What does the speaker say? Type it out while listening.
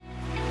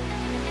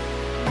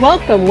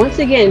Welcome once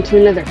again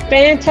to another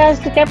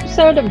fantastic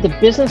episode of the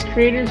Business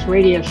Creators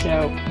Radio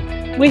Show.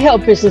 We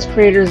help business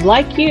creators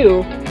like you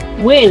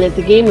win at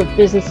the game of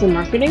business and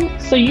marketing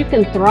so you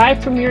can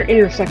thrive from your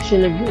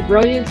intersection of your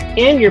brilliance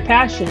and your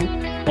passion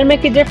and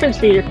make a difference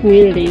for your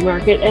community,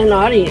 market, and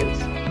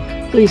audience.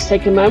 Please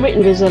take a moment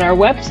and visit our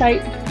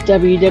website,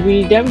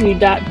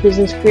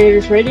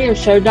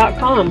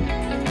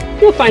 www.businesscreatorsradioshow.com.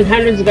 You'll find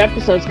hundreds of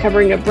episodes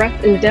covering a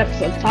breadth and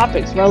depth of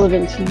topics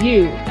relevant to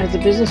you as a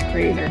business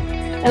creator,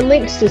 and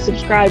links to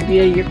subscribe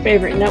via your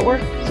favorite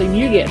network so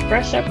you get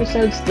fresh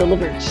episodes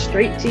delivered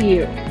straight to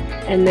you.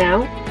 And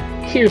now,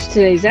 here's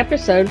today's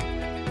episode.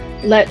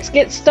 Let's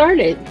get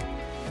started.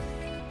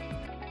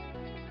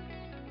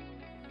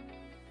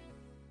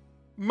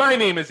 My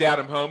name is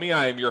Adam Homey.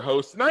 I am your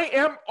host, and I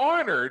am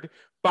honored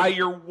by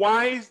your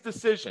wise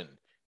decision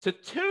to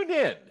tune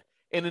in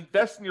and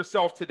invest in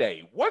yourself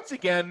today. Once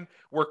again,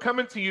 we're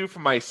coming to you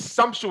from my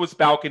sumptuous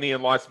balcony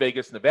in Las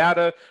Vegas,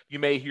 Nevada. You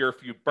may hear a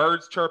few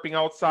birds chirping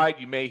outside.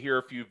 You may hear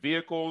a few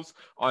vehicles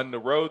on the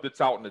road that's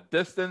out in the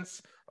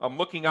distance. I'm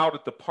looking out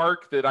at the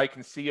park that I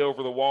can see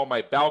over the wall of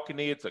my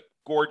balcony. It's a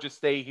gorgeous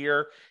day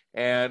here,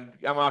 and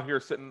I'm out here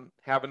sitting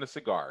having a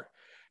cigar.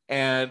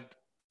 And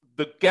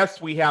the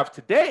guest we have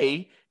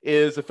today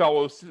is a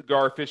fellow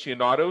cigar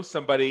aficionado,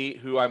 somebody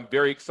who I'm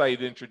very excited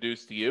to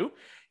introduce to you.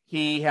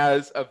 He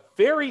has a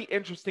very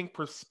interesting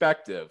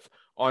perspective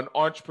on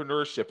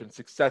entrepreneurship and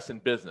success in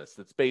business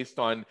that's based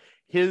on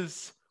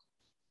his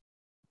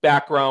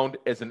background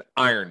as an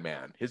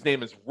Ironman. His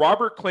name is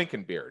Robert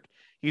Klinkenbeard.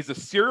 He's a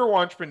serial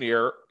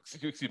entrepreneur,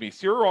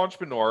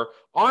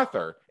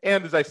 author,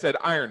 and as I said,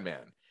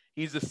 Ironman.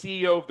 He's the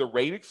CEO of the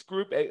Radix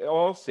Group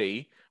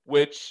LLC,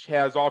 which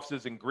has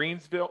offices in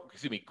Greenville,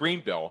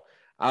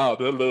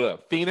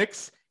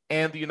 Phoenix,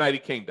 and the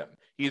United Kingdom.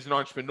 He's an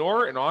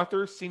entrepreneur, an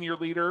author, senior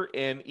leader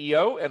in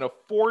EO, and a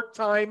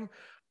four-time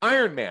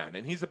Ironman.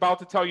 And he's about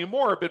to tell you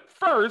more. But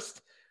first,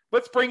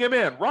 let's bring him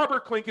in.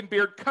 Robert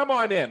Klinkenbeard, come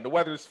on in. The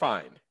weather's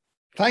fine.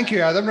 Thank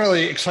you, Adam.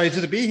 Really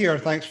excited to be here.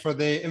 Thanks for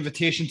the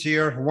invitation to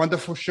your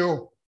wonderful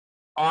show.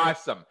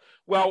 Awesome.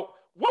 Well,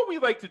 what we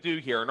like to do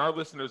here, and our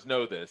listeners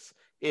know this,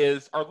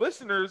 is our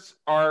listeners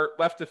are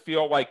left to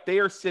feel like they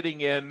are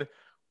sitting in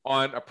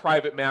on a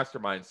private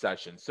mastermind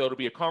session. So it'll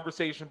be a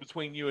conversation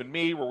between you and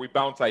me where we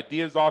bounce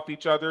ideas off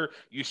each other.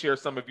 You share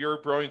some of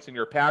your brilliance and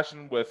your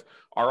passion with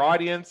our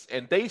audience,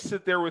 and they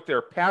sit there with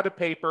their pad of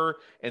paper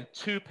and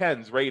two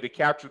pens ready to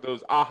capture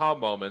those aha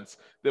moments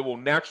that will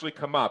naturally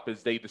come up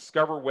as they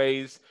discover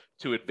ways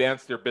to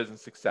advance their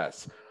business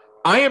success.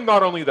 I am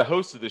not only the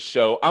host of this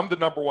show, I'm the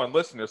number one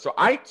listener. So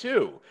I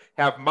too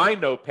have my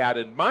notepad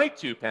and my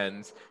two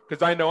pens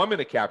because I know I'm going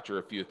to capture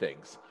a few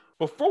things.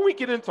 Before we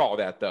get into all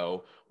that,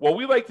 though, what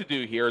we like to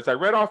do here is I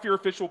read off your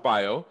official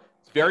bio.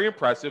 It's very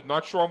impressive.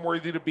 Not sure I'm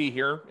worthy to be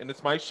here, and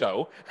it's my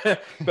show.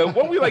 But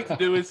what we like to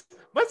do is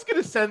let's get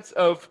a sense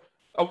of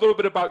a little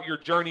bit about your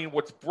journey and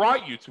what's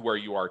brought you to where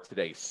you are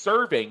today,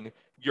 serving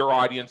your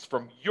audience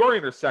from your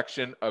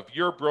intersection of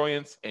your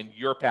brilliance and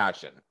your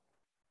passion.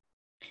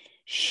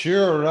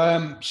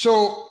 Sure.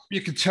 So you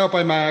can tell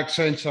by my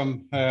accent,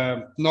 I'm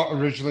not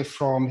originally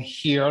from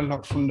here,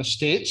 not from the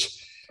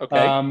States.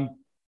 Okay.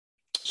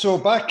 So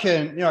back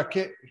in, I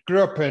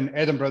grew up in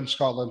Edinburgh, in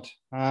Scotland,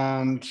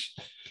 and,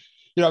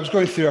 I was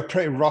going through a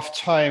pretty rough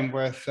time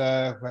with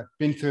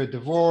being through a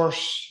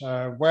divorce.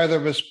 Weather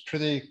was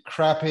pretty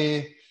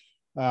crappy,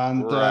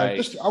 and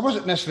I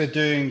wasn't necessarily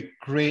doing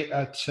great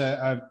at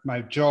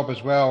my job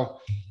as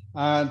well.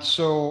 And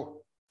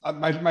so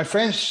my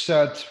friends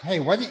said,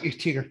 hey, why don't you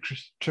take a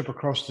trip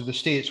across to the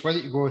States? Why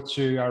don't you go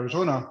to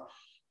Arizona?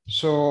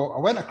 So I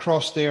went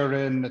across there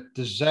in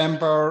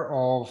December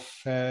of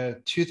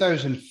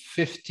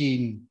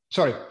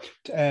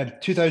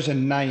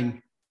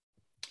 2009.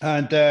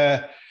 And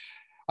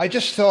I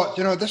just thought,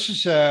 this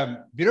is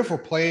a beautiful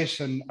place.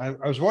 And I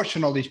was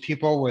watching all these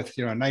people with,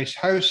 nice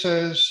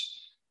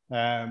houses,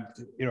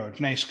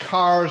 nice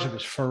cars. It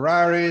was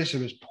Ferraris,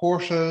 it was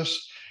Porsches.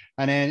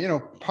 And then,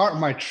 part of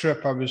my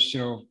trip, I was,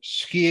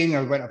 skiing.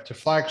 I went up to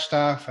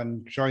Flagstaff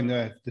and joined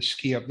the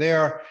ski up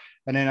there.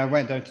 And then I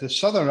went down to the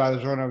southern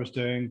Arizona. I was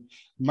doing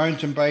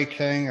mountain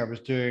biking. I was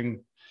doing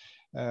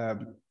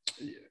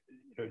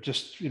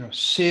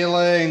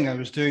sailing. I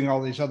was doing all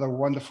these other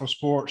wonderful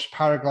sports,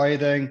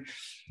 paragliding.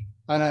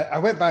 And I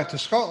went back to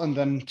Scotland,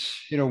 and,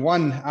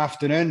 one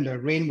afternoon, the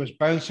rain was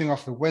bouncing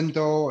off the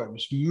window. It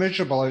was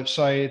miserable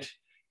outside.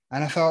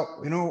 And I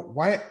thought,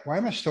 why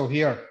am I still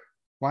here?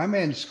 Why am I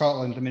in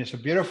Scotland? I mean, it's a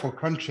beautiful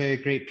country,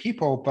 great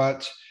people,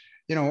 but,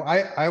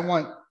 I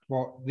want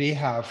what they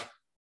have.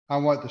 I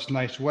want this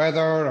nice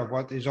weather. I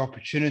want these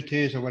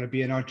opportunities. I want to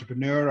be an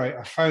entrepreneur.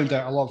 I found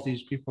out a lot of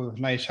these people with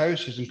nice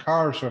houses and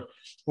cars or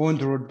owned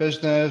their own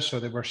business, or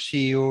they were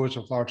CEOs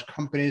of large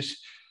companies.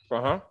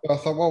 Uh-huh. So I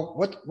thought, well,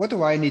 what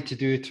do I need to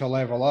do to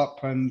level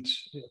up? And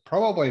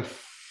probably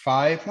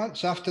 5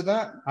 months after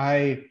that,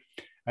 I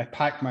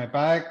packed my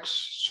bags,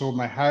 sold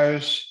my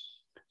house,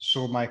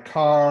 sold my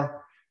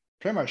car,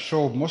 pretty much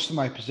sold most of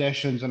my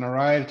possessions, and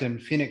arrived in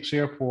Phoenix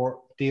Airport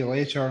a day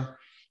later.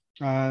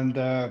 And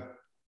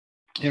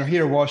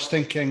here I was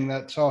thinking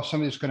that, oh,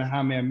 somebody's going to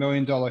hand me $1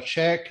 million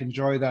check,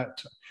 enjoy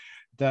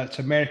that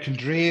American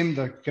dream.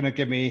 They're going to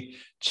give me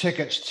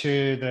tickets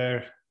to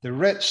the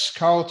Ritz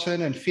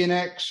Carlton in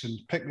Phoenix and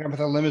pick me up with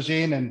a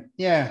limousine. And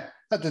yeah,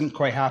 that didn't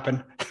quite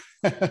happen.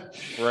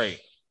 Right.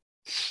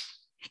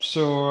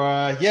 So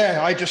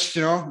I just,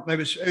 it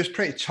was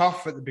pretty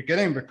tough at the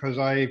beginning because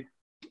I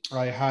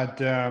had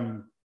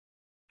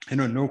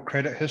no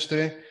credit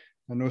history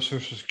and no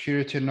social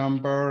security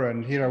number,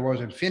 and here I was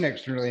in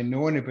Phoenix, didn't really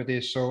know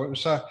anybody. So it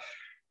was a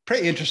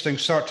pretty interesting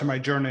start to my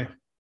journey.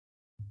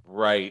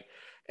 Right.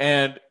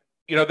 And,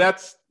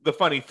 that's the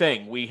funny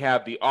thing. We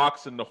have the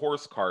ox and the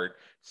horse cart.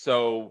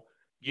 So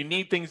you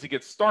need things to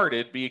get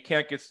started, but you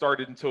can't get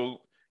started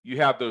until you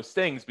have those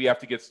things, but you have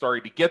to get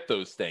started to get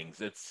those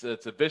things. It's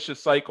a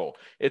vicious cycle.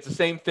 It's the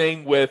same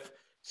thing with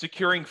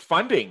securing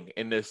funding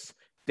in this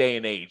day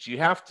and age. You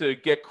have to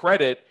get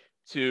credit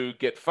to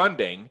get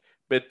funding,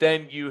 but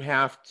then you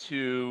have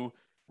to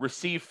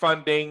receive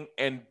funding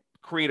and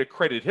create a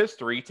credit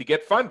history to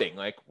get funding.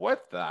 Like,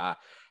 what the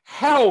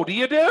hell do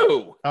you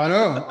do? I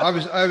know. I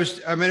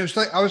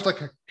was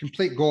like a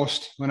complete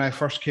ghost when I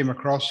first came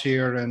across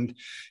here. And,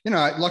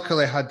 I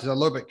luckily had a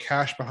little bit of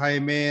cash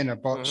behind me, and I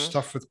bought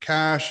stuff with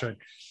cash, and,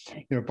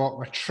 bought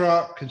my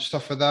truck and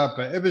stuff like that.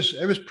 But it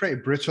was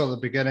pretty brutal at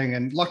the beginning.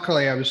 And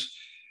luckily I was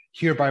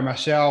here by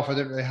myself. I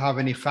didn't really have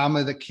any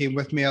family that came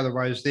with me.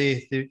 Otherwise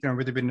they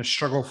would have been a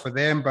struggle for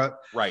them. But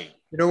right.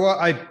 You know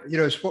what?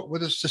 It's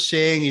what is the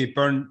saying? You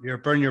burn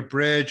your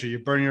bridge, or you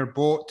burn your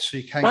boat, so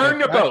you can't burn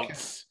get the back.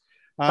 boats.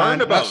 Burn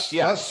the boats.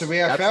 Yeah, that's the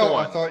way I felt.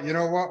 I thought, you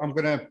know what? I'm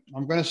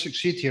gonna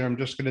succeed here. I'm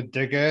just gonna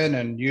dig in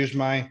and use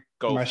my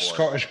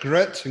Scottish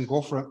grit and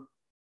go for it.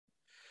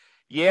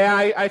 Yeah,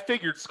 I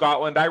figured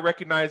Scotland. I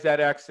recognize that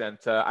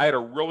accent. I had a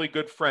really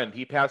good friend.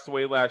 He passed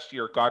away last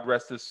year. God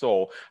rest his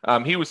soul.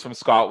 He was from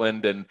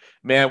Scotland, and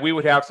man, we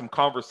would have some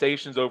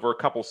conversations over a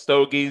couple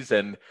stogies.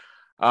 And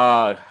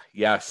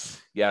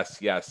yes.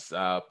 It's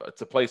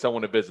a place I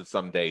want to visit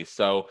someday.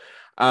 So,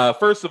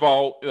 first of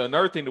all,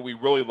 another thing that we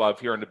really love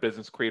here on the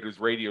Business Creators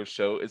Radio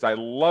Show is I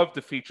love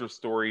to feature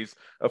stories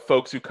of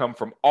folks who come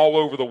from all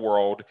over the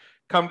world,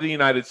 come to the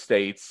United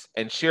States,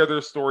 and share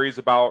their stories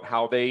about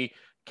how they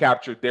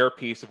captured their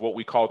piece of what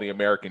we call the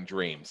American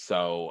dream.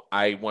 So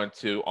I want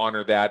to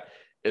honor that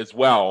as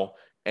well.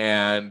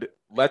 And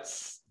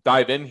let's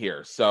dive in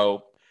here.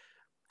 So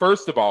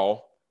first of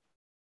all,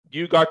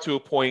 you got to a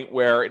point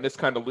where, and this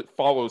kind of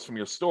follows from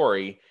your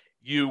story,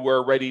 you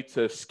were ready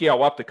to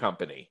scale up the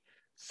company.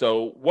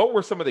 So what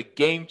were some of the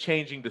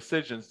game-changing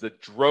decisions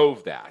that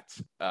drove that?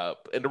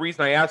 And the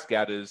reason I ask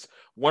that is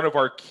one of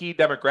our key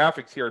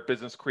demographics here at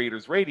Business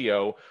Creators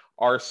Radio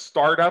are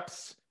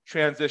startups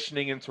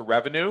transitioning into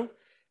revenue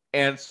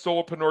and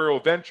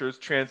solopreneur ventures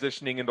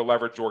transitioning into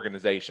leverage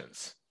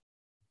organizations.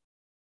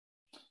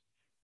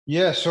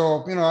 Yeah,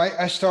 so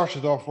I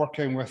started off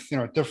working with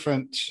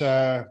different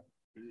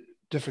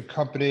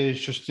companies,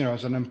 just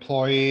as an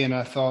employee, and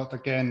I thought,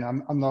 again,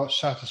 I'm not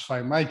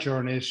satisfying my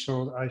journey,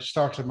 so I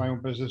started my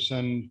own business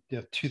in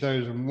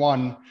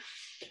 2001,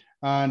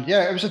 and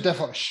yeah, it was a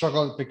difficult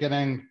struggle at the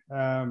beginning,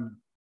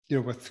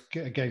 with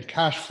again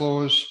cash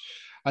flows.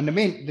 And the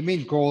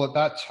main goal at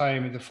that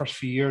time in the first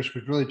few years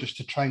was really just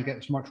to try and get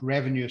as much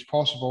revenue as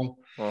possible.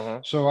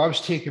 So I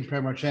was taking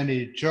pretty much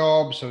any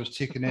jobs, I was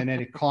taking in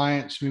any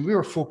clients. I mean, we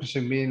were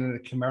focusing mainly on the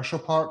commercial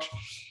part,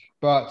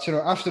 but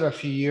after a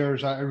few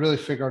years, I really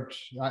figured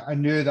I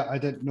knew that I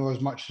didn't know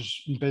as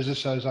much in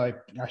business as I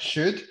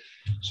should.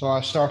 So I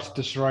started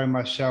to surround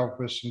myself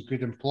with some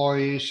good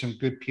employees, some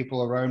good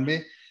people around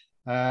me,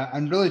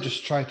 and really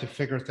just try to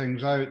figure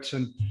things out.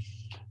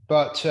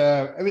 But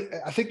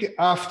I think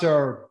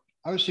after,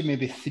 I would say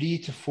maybe 3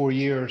 to 4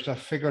 years, I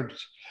figured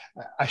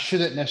I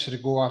shouldn't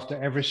necessarily go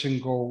after every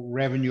single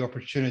revenue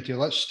opportunity.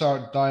 Let's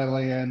start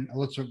dialing in a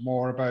little bit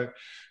more about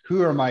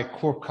who are my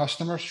core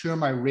customers, who are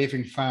my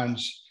raving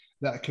fans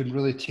that I can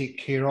really take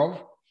care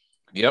of.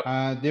 Yep.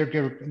 They're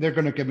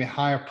going to give me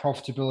higher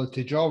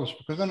profitability jobs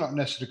because they're not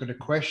necessarily going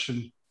to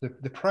question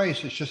the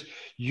price. It's just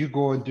you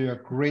go and do a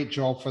great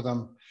job for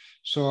them.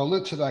 So I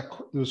looked at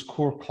those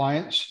core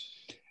clients,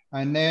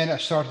 and then I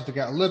started to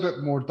get a little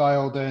bit more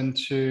dialed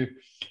into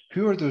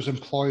who are those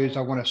employees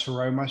I want to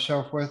surround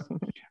myself with.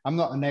 I'm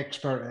not an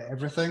expert at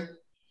everything.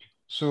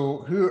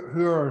 So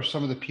who are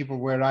some of the people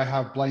where I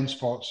have blind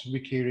spots,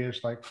 weak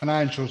areas? Like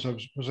financials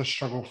was a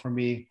struggle for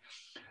me.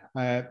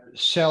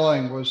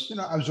 Selling was,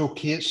 I was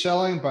okay at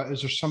selling, but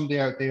is there somebody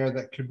out there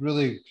that could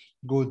really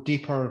go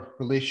deeper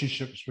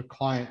relationships with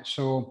clients?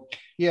 So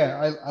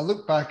yeah, I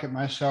look back at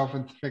myself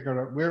and figure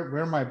out where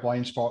are my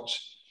blind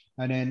spots,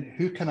 and then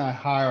who can I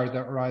hire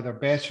that are either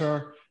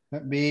better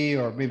at me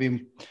or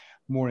maybe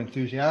more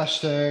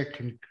enthusiastic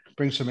and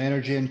bring some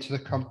energy into the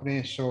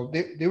company. So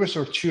they were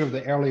sort of two of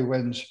the early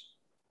wins.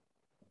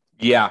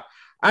 Yeah,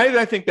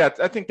 I think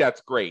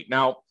that's great.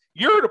 Now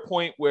you're at a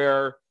point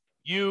where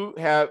you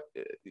have,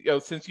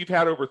 since you've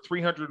had over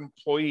 300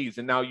 employees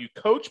and now you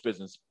coach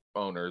business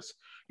owners,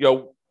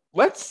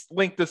 let's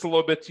link this a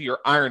little bit to your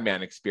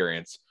Ironman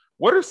experience.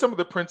 What are some of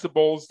the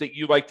principles that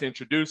you like to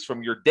introduce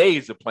from your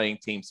days of playing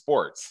team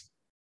sports?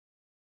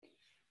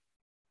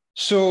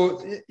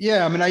 So,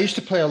 yeah, I mean, I used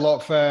to play a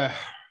lot of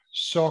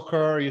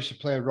soccer. I used to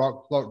play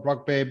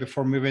rugby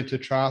before moving to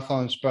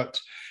triathlons. But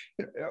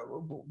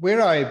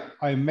where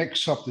I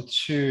mix up the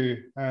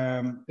two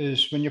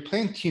is when you're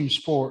playing team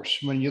sports,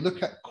 when you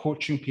look at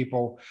coaching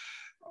people,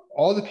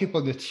 all the people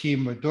in the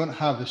team don't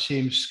have the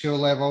same skill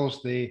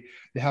levels. They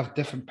have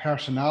different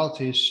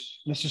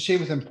personalities. And it's the same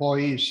with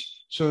employees.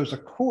 So as a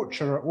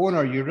coach or an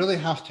owner, you really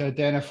have to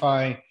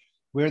identify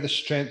where the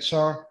strengths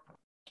are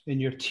in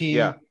your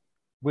team,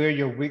 where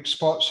your weak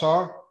spots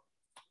are,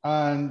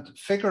 and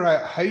figure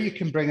out how you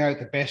can bring out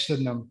the best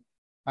in them.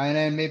 And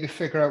then maybe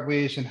figure out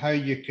ways in how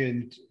you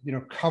can,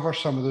 cover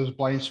some of those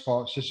blind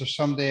spots. Is there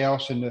somebody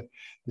else in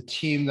the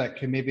team that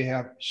can maybe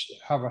have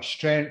a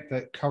strength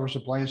that covers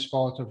the blind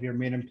spot of your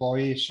main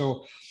employee?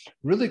 So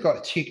really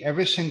got to take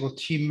every single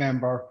team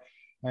member,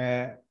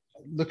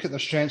 look at their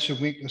strengths and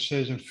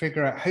weaknesses, and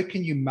figure out how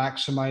can you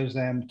maximize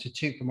them to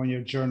take them on your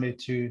journey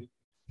to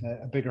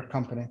a bigger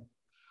company.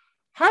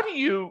 How do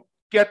you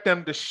get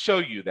them to show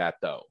you that,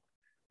 though?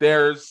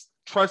 There's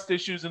trust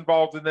issues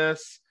involved in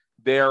this.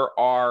 There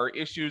are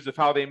issues of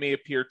how they may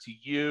appear to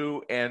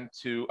you and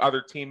to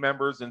other team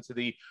members and to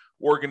the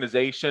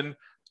organization.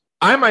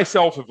 I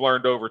myself have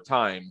learned over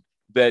time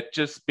that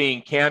just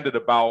being candid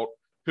about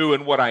who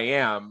and what I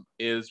am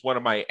is one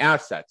of my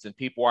assets, and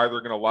people are either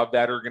going to love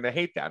that or going to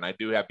hate that. And I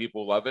do have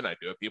people who love it, and I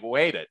do have people who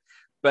hate it.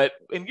 But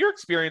in your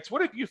experience,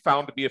 what have you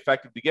found to be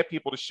effective to get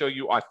people to show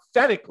you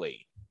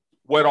authentically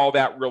what all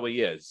that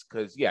really is?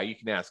 Because, yeah, you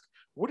can ask,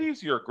 what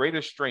is your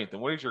greatest strength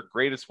and what is your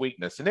greatest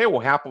weakness? And they will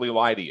happily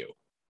lie to you.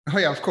 Oh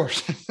yeah, of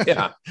course.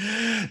 Yeah,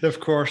 of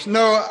course.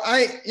 No,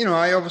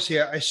 I obviously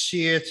I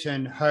see it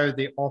in how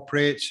they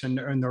operate and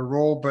their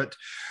role, but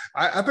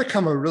I've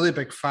become a really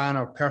big fan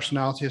of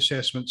personality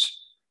assessments.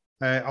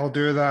 I'll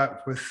do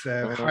that with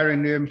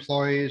hiring new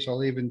employees.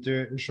 I'll even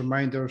do it as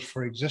reminders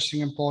for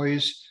existing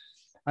employees,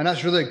 and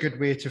that's really a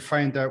good way to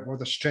find out what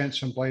the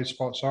strengths and blind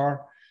spots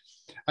are.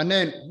 And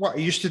then what I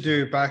used to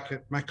do back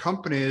at my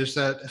company is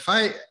that if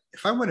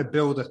I want to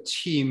build a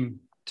team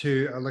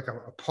to like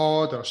a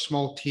pod or a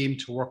small team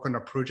to work on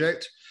a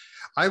project,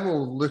 I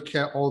will look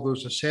at all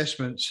those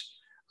assessments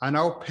and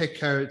I'll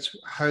pick out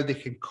how they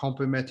can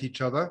complement each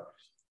other.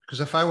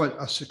 Because if I want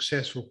a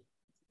successful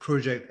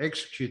project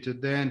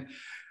executed, then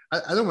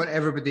I don't want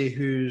everybody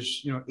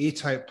who's,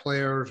 A-type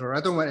players, or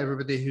I don't want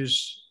everybody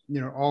who's,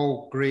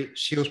 all great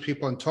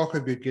salespeople and talk a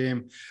good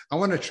game. I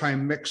want to try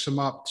and mix them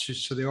up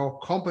so they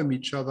all complement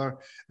each other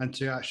and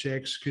to actually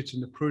execute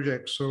in the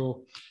project.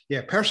 So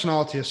yeah,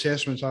 personality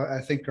assessments, I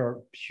think,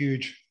 are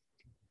huge.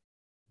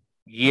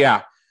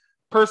 Yeah.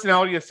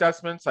 Personality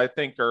assessments, I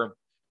think, are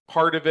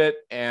part of it.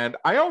 And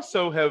I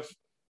also have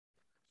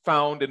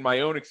found in my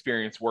own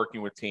experience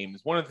working with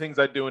teams, one of the things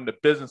I do in the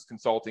business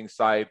consulting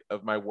side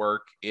of my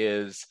work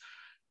is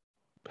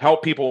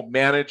help people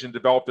manage and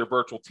develop their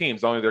virtual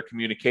teams, not only their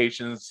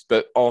communications,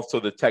 but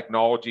also the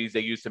technologies they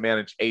use to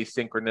manage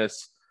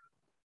asynchronous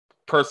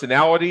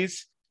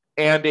personalities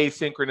and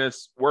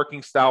asynchronous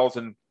working styles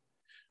and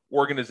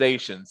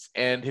organizations.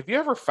 And have you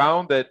ever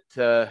found that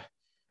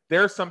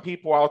there are some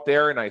people out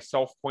there, and I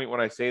self-point when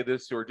I say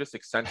this, who are just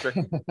eccentric?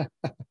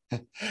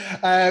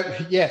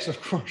 Yes, of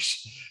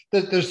course.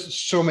 There's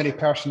so many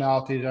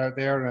personalities out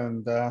there,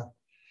 and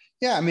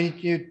yeah, I mean,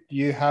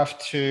 you have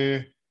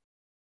to.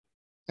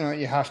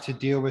 You have to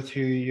deal with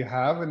who you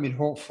have. I mean,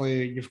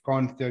 hopefully you've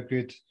gone through a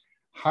good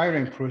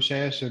hiring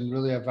process and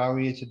really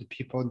evaluated the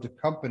people in the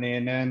company.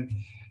 And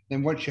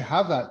then once you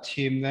have that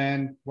team,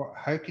 then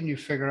how can you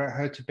figure out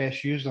how to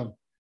best use them?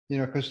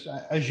 Because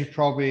as you've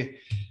probably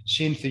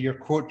seen through your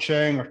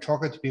coaching or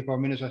talking to people, I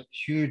mean, there's a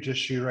huge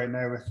issue right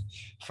now with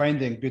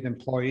finding good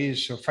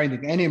employees, or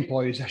finding any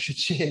employees, I should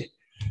say.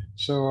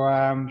 So,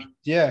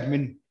 yeah, I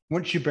mean,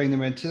 once you bring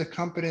them into the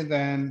company,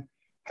 then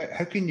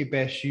how can you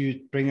best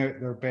bring out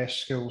their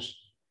best skills?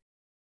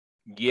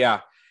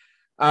 Yeah.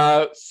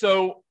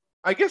 So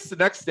I guess the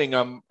next thing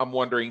I'm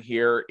wondering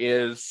here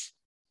is,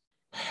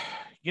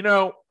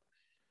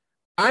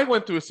 I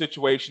went through a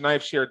situation,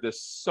 I've shared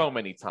this so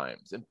many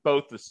times in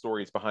both the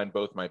stories behind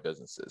both my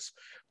businesses,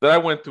 that I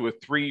went through a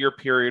 3-year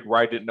period where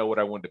I didn't know what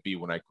I wanted to be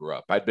when I grew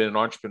up. I'd been an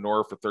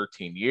entrepreneur for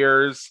 13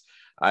 years.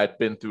 I'd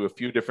been through a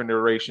few different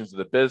iterations of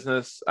the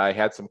business. I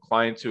had some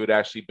clients who had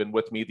actually been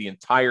with me the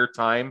entire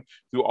time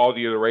through all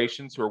the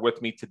iterations, who are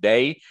with me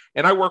today.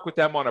 And I work with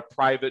them on a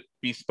private,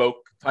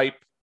 bespoke type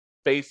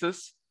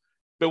basis.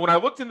 But when I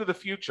looked into the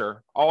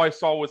future, all I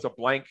saw was a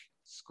blank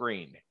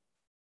screen.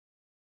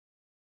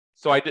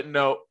 So I didn't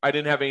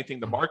have anything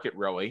to market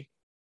really.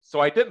 So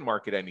I didn't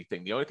market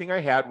anything. The only thing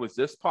I had was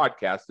this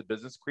podcast, the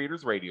Business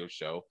Creators Radio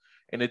Show.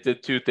 And it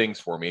did 2 things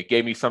for me. It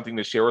gave me something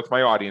to share with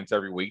my audience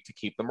every week to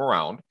keep them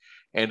around.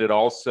 And it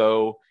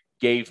also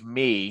gave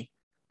me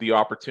the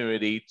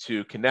opportunity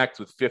to connect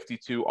with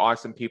 52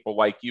 awesome people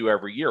like you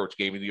every year, which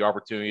gave me the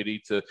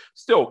opportunity to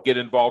still get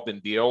involved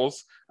in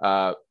deals.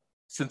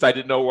 Since I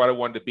didn't know what I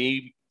wanted to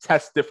be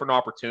test different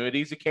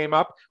opportunities that came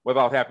up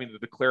without having to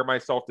declare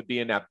myself to be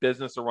in that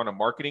business or run a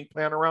marketing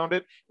plan around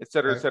it, et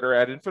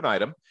cetera, ad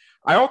infinitum.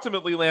 I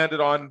ultimately landed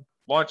on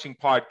launching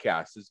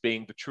podcasts as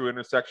being the true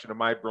intersection of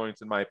my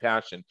brilliance and my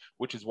passion,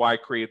 which is why I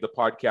created the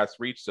Podcast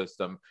Reach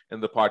system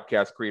and the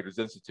Podcast Creators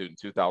Institute in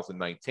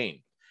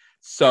 2019.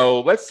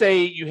 So let's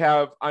say you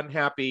have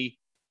unhappy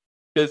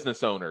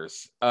business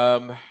owners.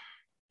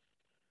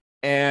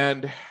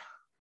 And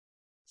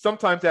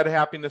sometimes that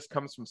happiness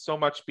comes from so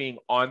much being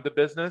on the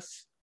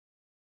business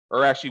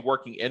or actually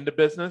working in the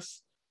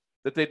business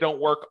that they don't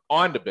work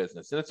on the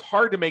business. And it's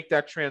hard to make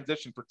that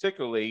transition,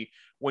 particularly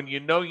when you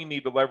know you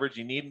need to leverage,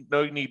 you need to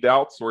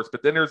outsource,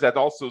 but then there's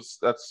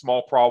that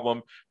small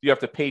problem. You have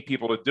to pay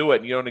people to do it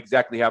and you don't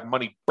exactly have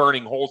money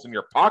burning holes in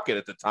your pocket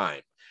at the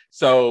time.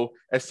 So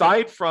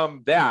aside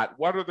from that,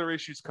 what other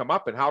issues come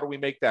up and how do we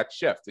make that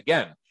shift?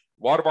 Again,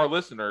 a lot of our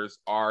listeners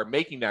are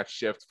making that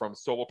shift from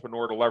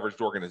solopreneur to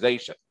leveraged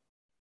organization.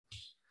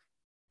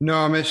 No,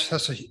 I mean,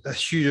 that's a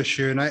huge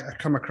issue. And I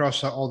come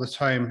across that all the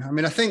time. I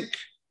mean, I think,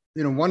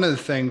 one of the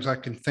things I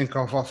can think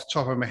of off the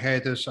top of my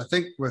head is I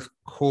think with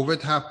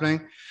COVID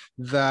happening,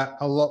 that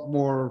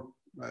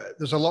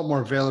there's a lot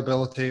more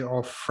availability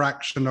of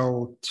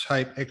fractional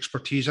type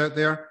expertise out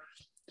there.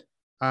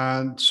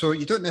 And so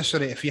you don't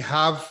necessarily, if you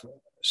have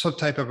some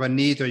type of a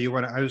need or you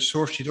want to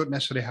outsource, you don't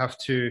necessarily have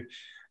to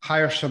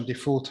hire somebody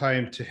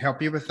full-time to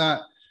help you with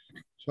that.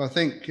 So I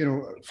think,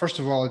 first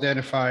of all,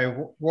 identify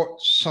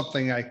what's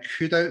something I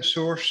could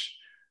outsource,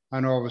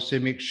 and obviously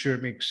make sure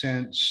it makes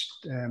sense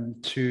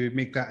to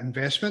make that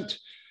investment.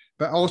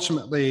 But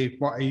ultimately,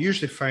 what I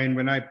usually find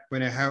when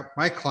I help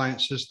my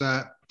clients is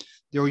that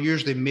they'll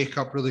usually make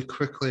up really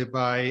quickly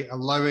by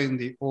allowing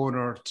the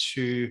owner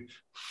to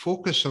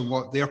focus on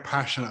what they're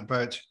passionate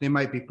about. They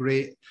might be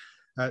great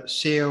at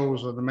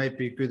sales, or they might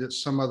be good at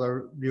some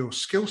other real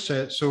skill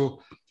set.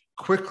 So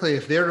quickly,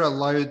 if they're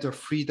allowed or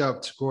freed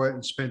up to go out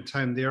and spend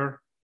time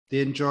there, they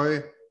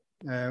enjoy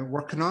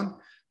working on,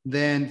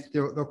 then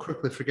they'll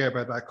quickly forget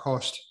about that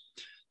cost.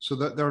 So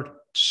that there are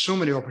so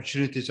many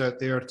opportunities out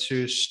there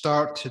to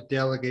start to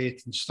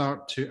delegate and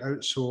start to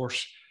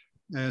outsource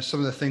some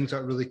of the things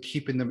that are really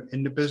keeping them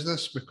in the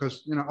business.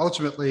 Because,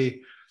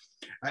 ultimately,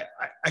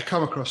 I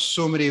come across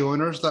so many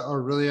owners that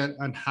are really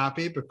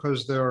unhappy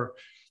because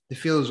they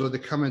feel as though they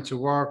come into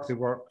work, they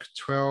work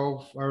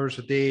 12 hours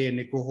a day and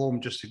they go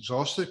home just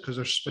exhausted because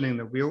they're spinning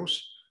their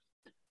wheels.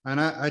 And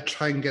I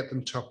try and get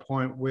them to a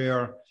point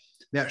where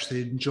they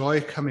actually enjoy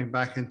coming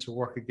back into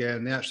work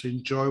again. They actually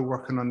enjoy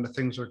working on the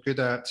things they're good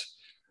at.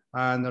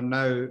 And they're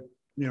now,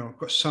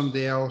 got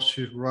somebody else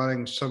who's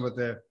running some of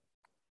the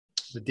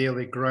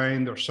daily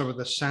grind or some of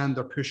the sand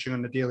they're pushing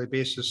on a daily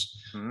basis.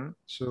 Mm-hmm.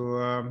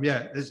 So,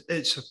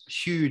 it's a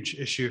huge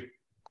issue.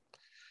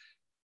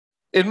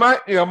 In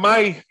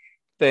my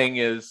thing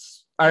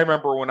is, I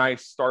remember when I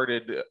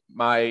started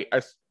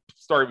as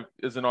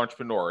an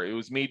entrepreneur, it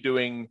was me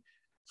doing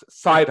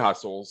side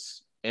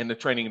hustles in the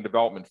training and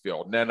development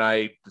field. And then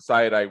I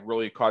decided I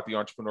really caught the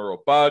entrepreneurial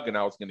bug and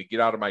I was going to get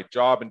out of my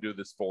job and do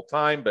this full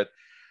time. But,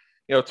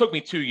 it took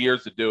me 2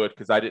 years to do it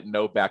because I didn't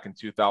know back in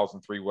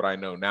 2003 what I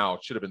know now.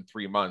 It should have been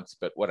 3 months,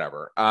 but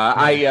whatever.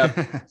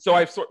 So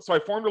I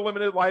formed a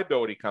limited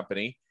liability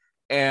company.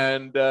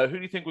 And who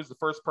do you think was the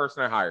first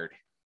person I hired?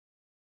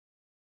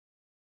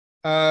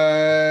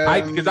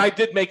 Because I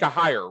did make a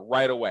hire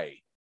right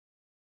away.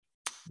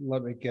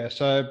 Let me guess.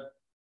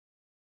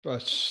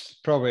 It's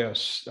probably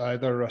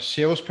either a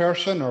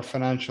salesperson or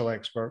financial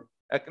expert.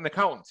 An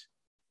accountant.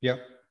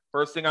 Yep.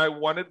 First thing I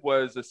wanted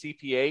was a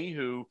CPA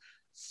who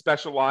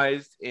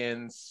specialized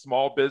in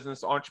small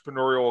business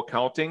entrepreneurial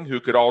accounting,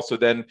 who could also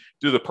then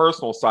do the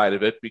personal side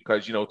of it,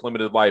 because with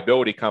limited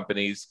liability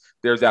companies,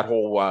 there's that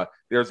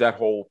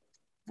whole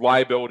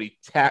liability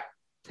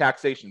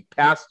taxation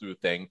pass-through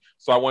thing.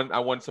 So I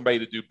want somebody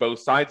to do both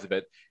sides of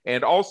it.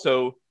 And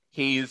also,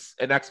 he's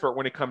an expert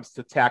when it comes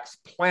to tax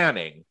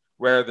planning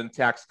rather than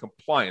tax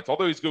compliance,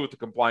 although he's good with the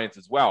compliance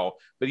as well,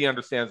 but he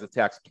understands the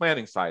tax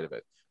planning side of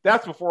it.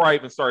 That's before I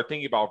even started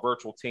thinking about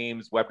virtual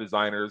teams, web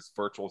designers,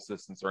 virtual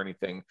assistants, or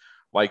anything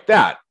like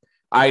that.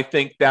 I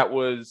think that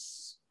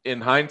was, in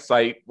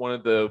hindsight, one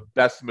of the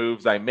best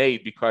moves I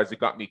made because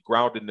it got me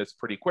grounded in this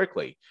pretty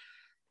quickly.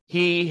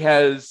 He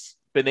has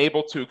been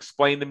able to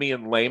explain to me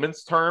in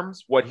layman's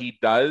terms what he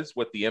does,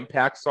 what the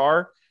impacts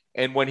are.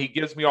 And when he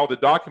gives me all the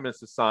documents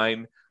to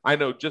sign, I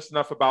know just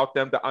enough about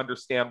them to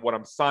understand what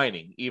I'm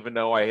signing, even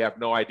though I have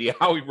no idea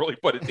how he really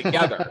put it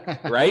together,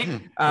 right?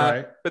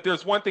 Right. But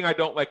there's one thing I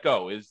don't let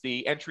go, is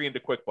the entry into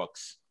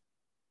QuickBooks.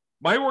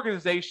 My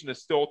organization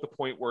is still at the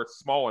point where it's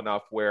small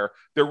enough where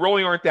there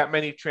really aren't that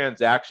many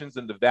transactions,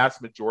 and the vast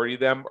majority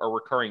of them are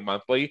recurring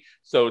monthly.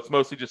 So it's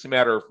mostly just a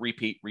matter of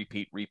repeat.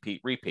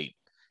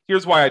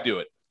 Here's why I do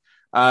it.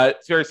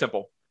 It's very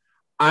simple.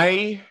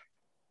 I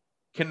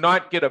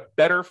cannot get a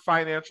better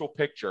financial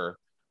picture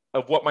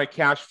of what my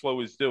cash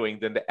flow is doing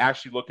than to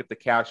actually look at the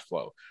cash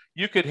flow.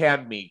 You could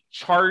hand me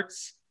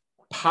charts,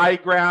 pie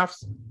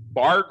graphs,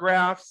 bar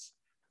graphs,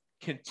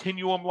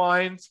 continuum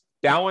lines,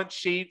 balance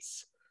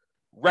sheets,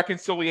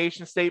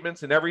 reconciliation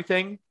statements, and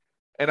everything.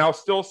 And I'll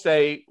still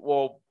say,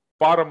 well,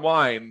 bottom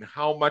line,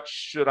 how much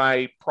should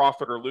I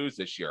profit or lose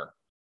this year?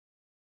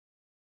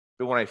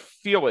 But when I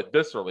feel it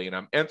viscerally and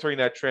I'm entering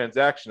that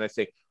transaction, I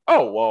say,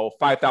 oh, well,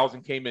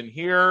 5,000 came in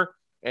here,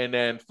 and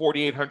then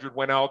 4,800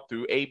 went out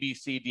through A, B,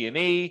 C, D, and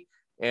E,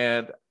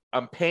 and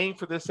I'm paying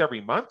for this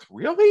every month?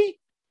 Really?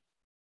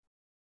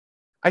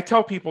 I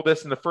tell people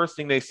this, and the first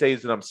thing they say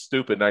is that I'm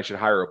stupid and I should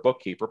hire a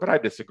bookkeeper, but I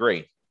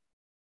disagree.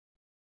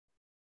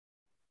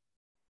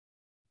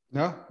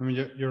 No, I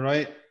mean, you're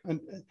right. And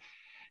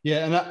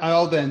yeah, and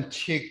I'll then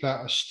take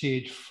that a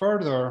stage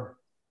further,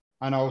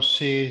 and I'll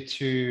say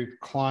to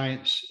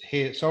clients,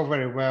 hey, it's all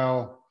very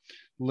well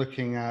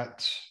looking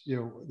at,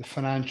 the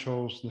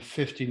financials the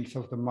 15th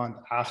of the month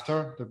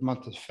after the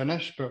month is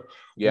finished, but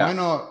why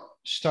not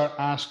start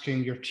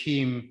asking your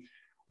team,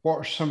 what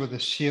are some of the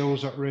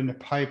sales that are in the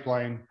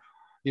pipeline,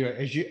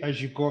 as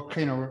you go,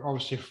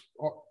 obviously,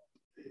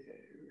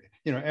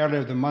 early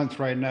of the month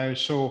right now.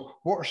 So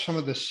what are some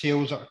of the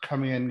sales that are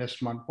coming in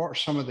this month? What are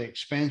some of the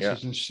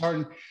expenses? And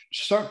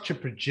start to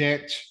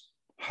project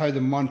how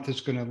the month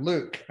is going to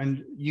look.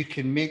 And you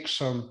can make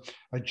some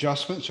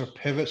adjustments or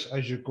pivots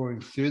as you're going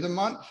through the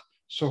month.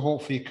 So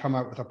hopefully you come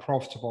out with a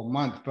profitable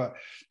month. But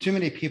too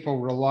many people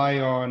rely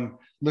on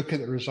look at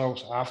the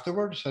results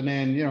afterwards and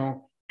then,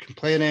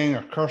 complaining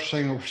or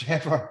cursing or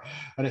whatever,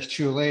 and it's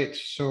too late.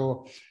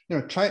 So,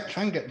 try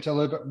and get into a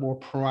little bit more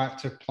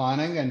proactive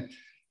planning. And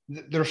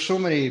there are so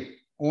many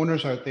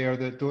owners out there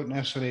that don't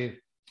necessarily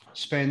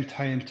spend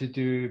time to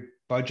do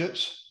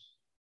budgets.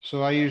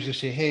 So I usually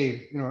say,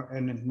 hey,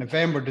 in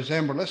November,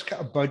 December, let's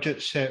get a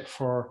budget set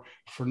for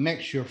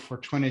next year, for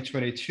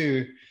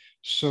 2022,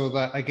 so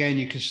that, again,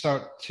 you can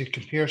start to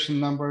compare some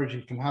numbers,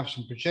 you can have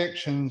some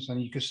projections,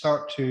 and you can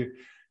start to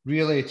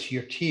relay to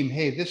your team,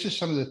 hey, this is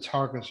some of the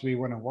targets we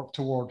want to work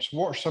towards.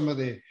 What are some of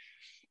the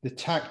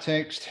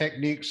tactics,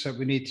 techniques that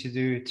we need to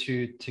do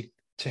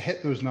to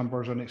hit those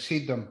numbers and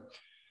exceed them?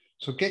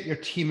 So get your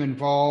team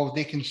involved.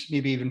 They can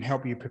maybe even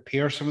help you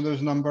prepare some of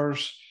those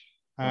numbers.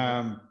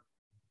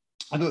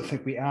 I don't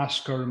think we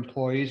ask our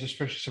employees,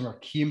 especially some of our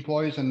key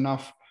employees,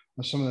 enough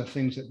on some of the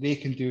things that they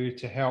can do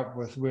to help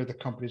with where the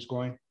company's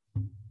going.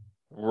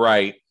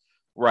 Right.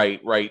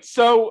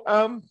 So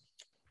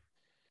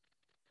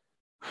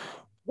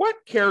what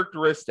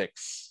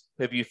characteristics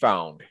have you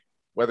found,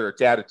 whether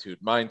it's attitude,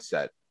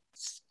 mindset,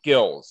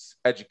 skills,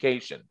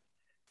 education,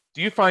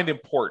 do you find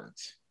important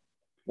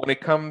when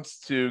it comes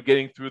to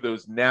getting through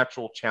those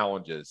natural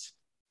challenges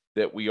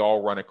that we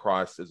all run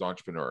across as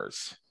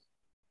entrepreneurs?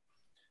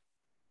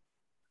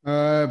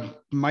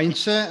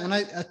 Mindset, and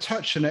I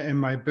touch on it in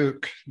my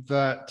book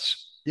that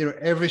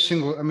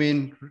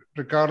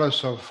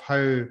regardless of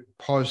how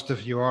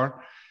positive you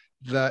are,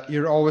 that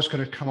you're always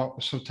going to come up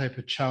with some type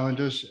of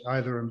challenges,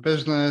 either in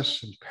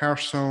business and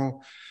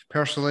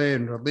personally,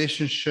 in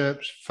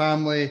relationships,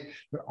 family.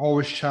 There are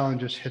always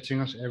challenges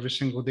hitting us every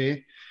single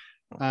day,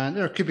 and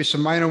there could be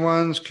some minor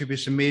ones, could be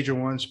some major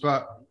ones,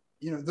 but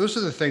those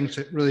are the things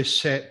that really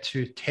set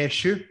to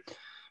test you.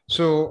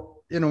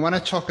 So when I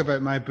talk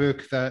about my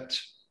book, that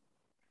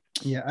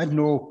I had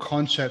no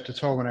concept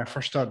at all when I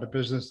first started the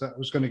business that I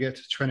was going to get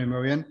to 20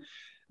 million.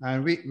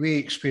 And we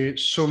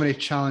experienced so many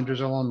challenges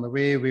along the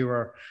way. We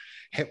were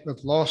hit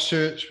with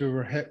lawsuits. We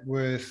were hit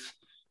with,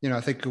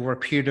 I think over a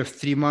period of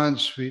 3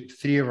 months,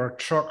 3 of our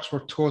trucks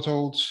were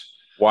totaled.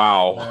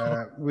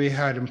 Wow. We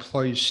had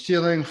employees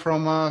stealing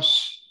from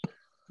us,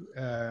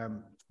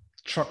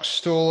 trucks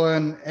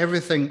stolen,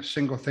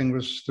 single thing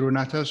was thrown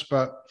at us.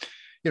 But,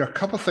 a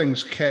couple of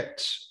things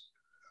kept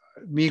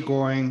me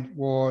going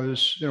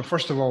was,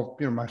 first of all,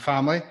 my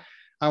family.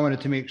 I wanted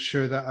to make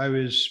sure that I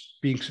was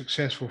being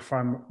successful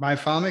for my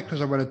family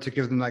because I wanted to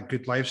give them that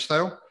good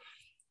lifestyle.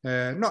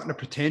 Not in a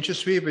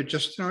pretentious way, but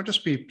just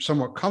be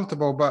somewhat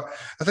comfortable. But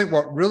I think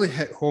what really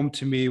hit home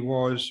to me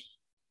was,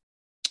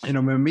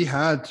 when we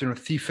had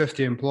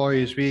 350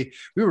 employees, we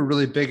were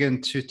really big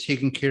into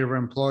taking care of our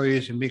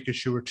employees and making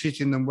sure we're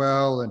treating them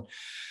well and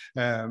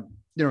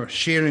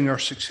sharing our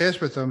success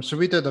with them. So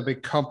we did a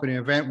big company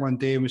event one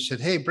day and we said,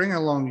 hey, bring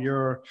along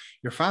your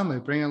family,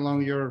 bring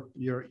along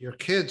your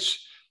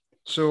kids.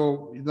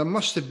 So there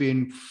must have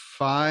been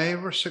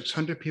 500 or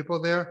 600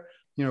 people there.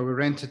 We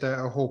rented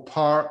a whole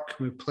park.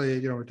 We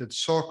played, we did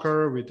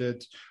soccer, we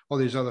did all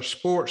these other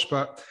sports.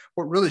 But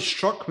what really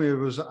struck me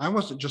was I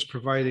wasn't just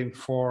providing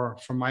for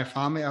my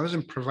family. I was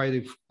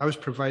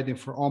providing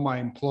for all my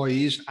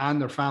employees and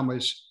their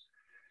families.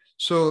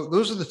 So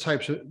those are the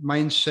types of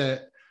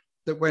mindset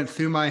that went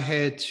through my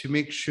head to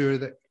make sure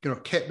that,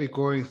 kept me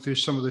going through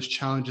some of those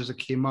challenges that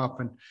came up.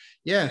 And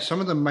some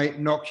of them might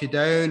knock you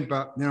down,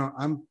 but,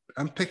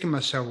 I'm picking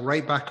myself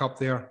right back up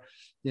there,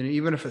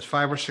 even if it's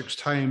 5 or 6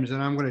 times,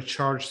 and I'm going to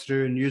charge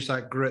through and use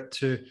that grit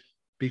to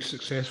be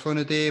successful in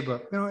a day.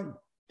 But,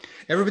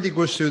 everybody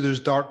goes through those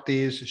dark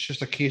days. It's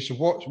just a case of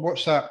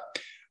what's that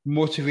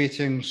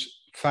motivating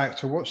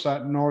factor? What's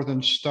that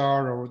northern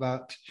star or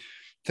that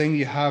thing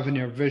you have in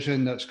your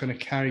vision that's going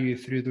to carry you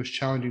through those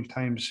challenging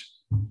times?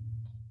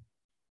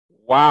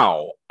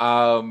 Wow.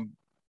 I've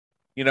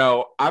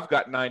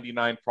got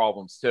 99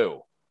 problems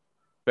too.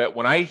 But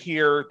when I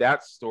hear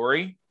that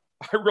story,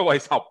 I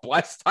realize how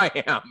blessed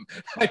I am.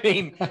 I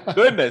mean,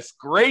 goodness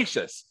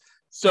gracious.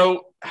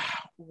 So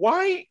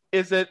why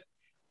is it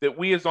that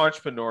we as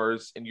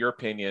entrepreneurs, in your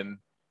opinion,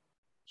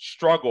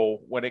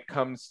 struggle when it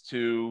comes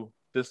to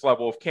this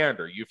level of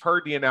candor? You've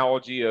heard the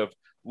analogy of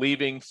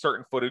leaving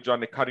certain footage on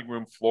the cutting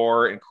room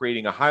floor and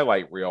creating a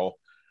highlight reel.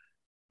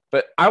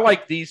 But I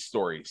like these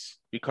stories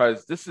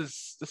because this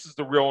is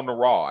the real and the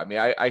raw. I mean,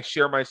 I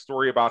share my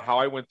story about how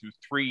I went through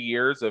 3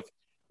 years of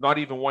not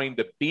even wanting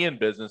to be in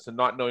business and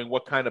not knowing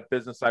what kind of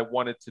business I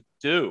wanted to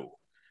do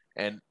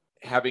and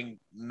having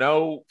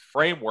no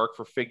framework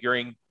for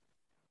figuring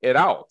it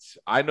out.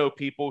 I know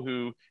people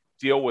who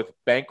deal with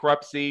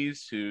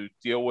bankruptcies, who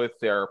deal with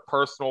their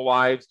personal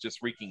lives,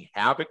 just wreaking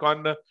havoc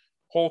on the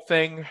whole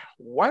thing.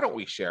 Why don't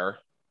we share?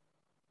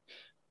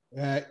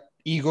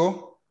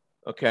 Ego.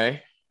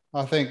 Okay.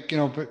 I think,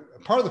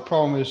 but part of the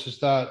problem is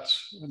that,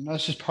 and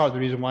this is part of the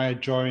reason why I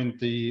joined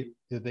the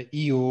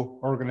EO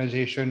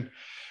organization,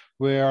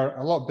 where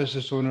a lot of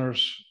business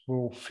owners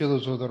will feel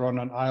as though they're on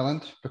an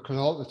island because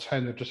a lot of the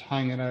time they're just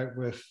hanging out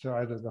with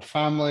either their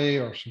family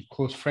or some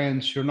close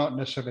friends who are not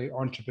necessarily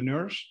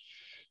entrepreneurs.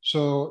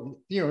 So,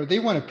 they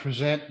want to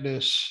present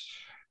this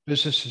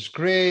business is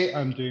great,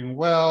 I'm doing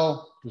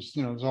well.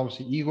 There's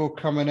obviously ego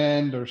coming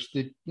in.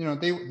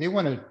 They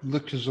want to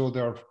look as though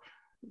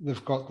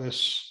they've got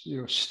this,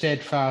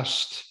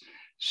 steadfast,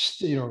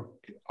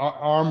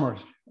 armor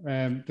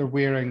they're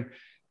wearing.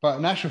 But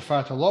in actual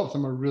fact, a lot of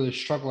them are really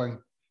struggling,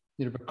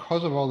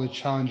 because of all the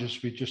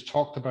challenges we just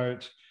talked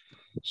about.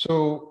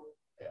 So,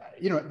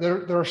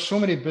 there are so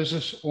many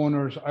business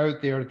owners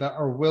out there that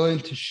are willing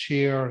to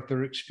share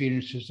their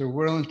experiences. They're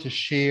willing to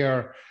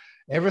share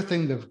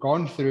everything they've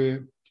gone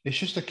through. It's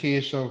just a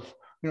case of,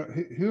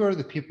 who are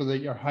the people that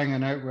you're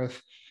hanging out with?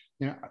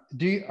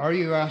 Are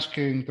you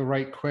asking the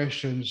right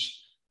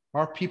questions?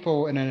 Are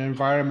people in an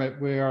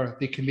environment where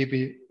they can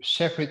maybe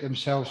separate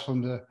themselves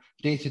from the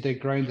day-to-day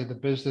grind of the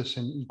business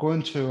and go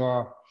into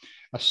a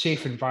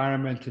safe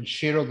environment and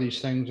share all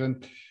these things?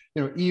 And,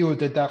 EO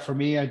did that for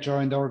me. I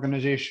joined the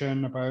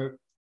organization about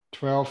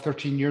 12,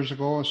 13 years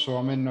ago. So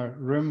I'm in a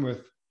room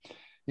with,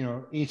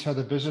 8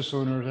 other business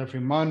owners every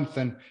month.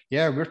 And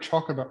yeah, we're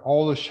talking about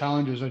all those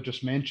challenges I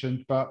just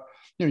mentioned. But,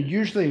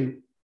 usually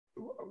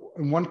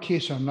in one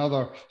case or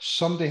another,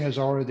 somebody has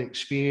already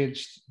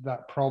experienced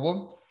that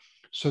problem.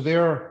 So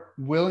they're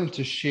willing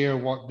to share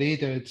what they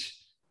did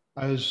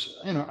as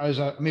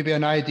maybe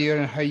an idea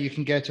on how you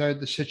can get out of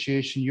the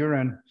situation you're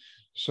in.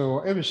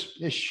 So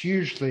it's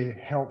hugely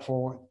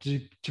helpful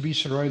to be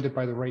surrounded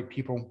by the right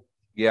people.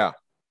 Yeah,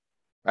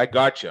 I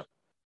got you.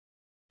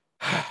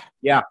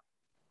 Yeah.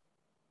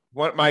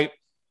 What my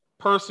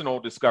personal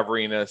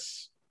discovery in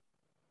this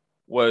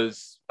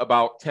was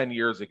about 10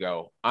 years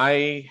ago.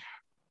 I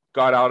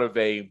got out of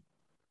a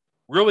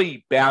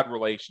really bad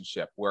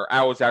relationship where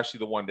I was actually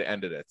the one that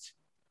ended it.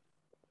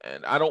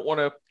 And I don't want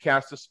to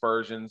cast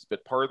aspersions,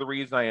 but part of the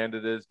reason I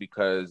ended it is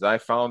because I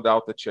found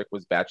out the chick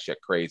was batshit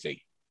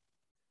crazy.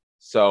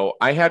 So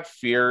I had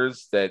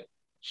fears that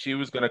she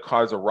was going to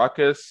cause a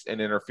ruckus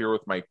and interfere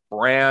with my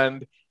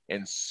brand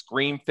and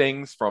scream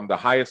things from the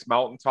highest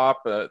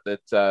mountaintop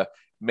that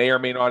may or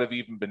may not have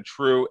even been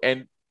true.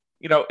 And,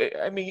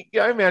 I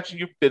imagine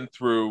you've been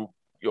through,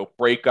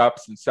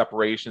 breakups and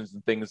separations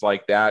and things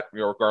like that,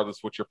 regardless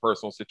what your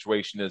personal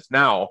situation is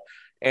now.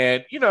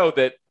 And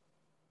that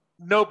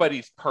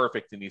nobody's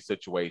perfect in these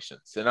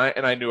situations. And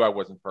I knew I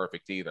wasn't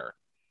perfect either.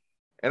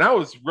 And I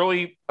was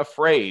really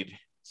afraid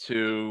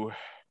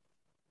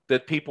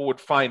that people would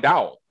find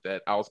out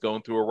that I was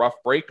going through a rough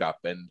breakup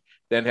and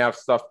then have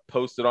stuff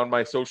posted on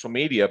my social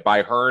media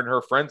by her and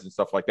her friends and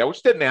stuff like that,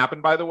 which didn't happen,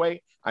 by the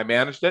way. I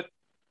managed it.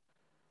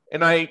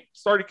 And I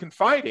started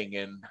confiding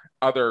in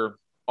other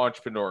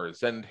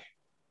entrepreneurs. And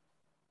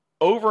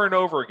over and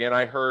over again,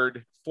 I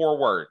heard 4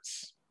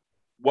 words: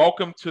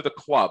 welcome to the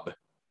club.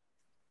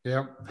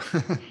 Yeah,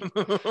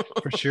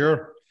 for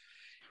sure.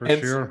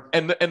 And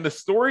the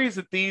stories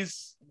that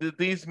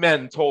these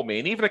men told me,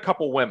 and even a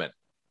couple women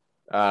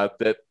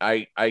that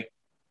I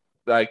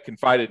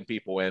confided in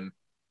people in,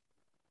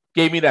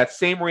 gave me that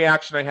same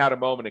reaction I had a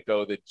moment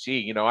ago that,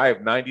 gee, I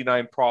have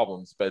 99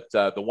 problems, but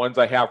the ones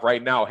I have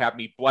right now have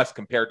me blessed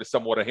compared to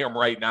somewhat I am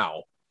right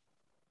now.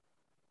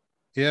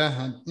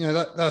 Yeah, and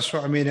that's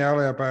what I mean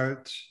earlier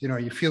about,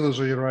 you feel as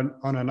though you're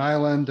on an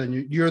island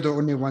and you're the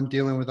only one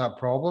dealing with that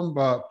problem.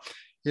 But,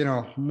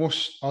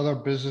 most other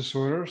business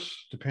owners,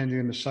 depending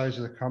on the size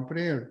of the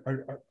company,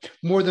 are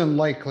more than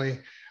likely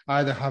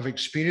either have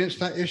experienced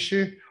that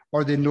issue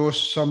or they know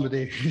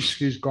somebody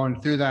who's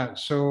gone through that.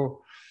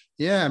 So,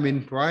 yeah, I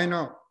mean, why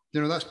not?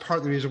 That's part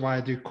of the reason why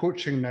I do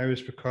coaching now,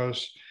 is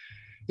because,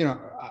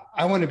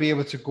 I want to be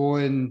able to go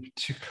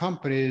into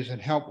companies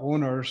and help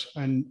owners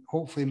and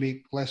hopefully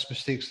make less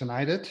mistakes than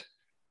I did.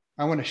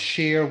 I want to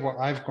share what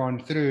I've gone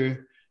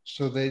through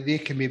so that they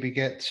can maybe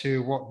get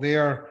to what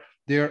their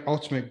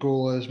ultimate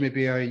goal is,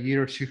 maybe a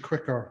year or 2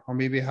 quicker, or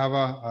maybe have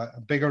a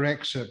bigger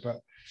exit. But,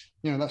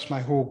 that's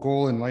my whole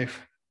goal in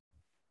life.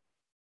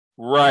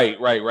 Right.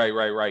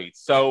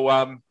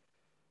 So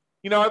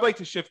I'd like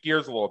to shift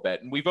gears a little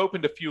bit, and we've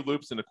opened a few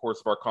loops in the course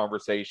of our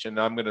conversation.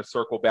 I'm going to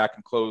circle back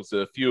and close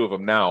a few of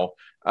them now.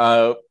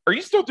 Are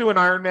you still doing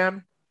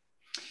Ironman?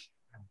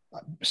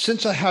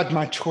 Since I had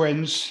my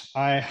twins,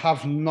 I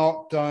have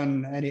not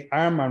done any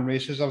Ironman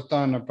races. I've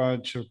done a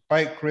bunch of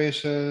bike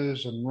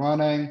races and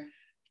running,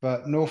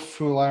 but no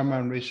full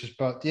Ironman races.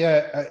 But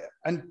yeah,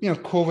 and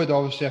COVID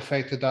obviously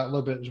affected that a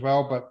little bit as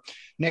well. But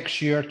next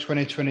year,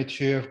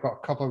 2022, I've got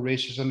a couple of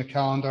races on the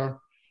calendar.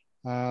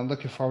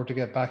 Looking forward to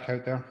get back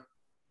out there.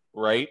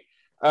 Right.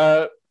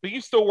 But you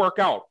still work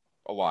out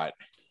a lot.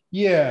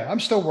 Yeah, I'm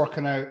still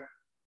working out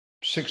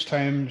 6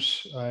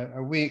 times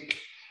a week.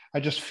 I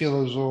just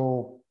feel as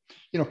though,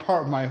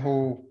 part of my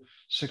whole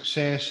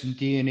success and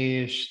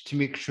DNA is to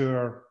make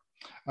sure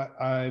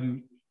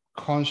I'm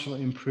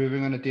constantly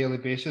improving on a daily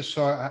basis.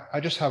 So I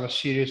just have a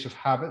series of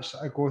habits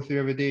that I go through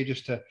every day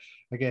just to,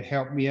 again,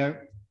 help me out.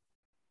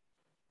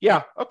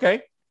 Yeah.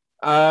 Okay.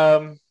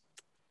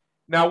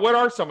 Now, what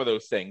are some of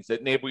those things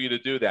that enable you to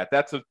do that?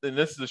 And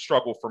this is a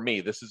struggle for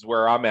me. This is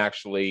where I'm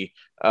actually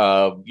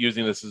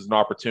using this as an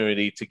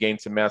opportunity to gain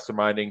some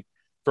masterminding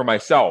for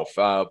myself.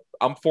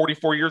 I'm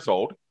 44 years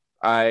old.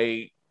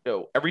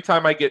 Every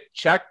time I get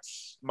checked,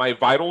 my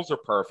vitals are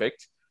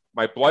perfect.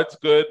 My blood's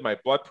good. My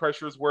blood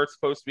pressure is where it's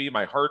supposed to be.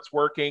 My heart's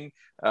working.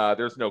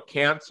 There's no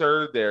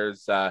cancer.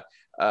 There's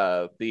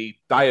the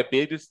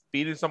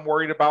diabetes I'm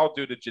worried about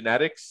due to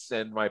genetics,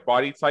 and my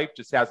body type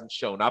just hasn't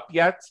shown up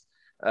yet.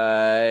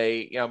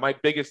 My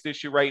biggest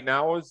issue right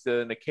now is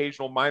an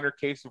occasional minor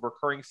case of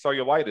recurring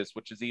cellulitis,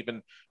 which has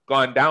even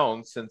gone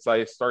down since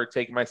I started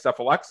taking my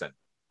cephalexin.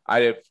 I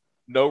have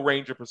no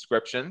range of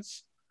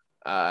prescriptions.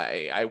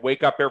 I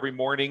wake up every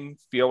morning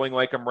feeling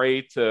like I'm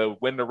ready to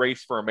win the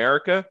race for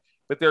America,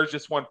 but there's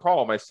just one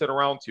problem. I sit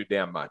around too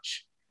damn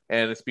much.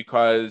 And it's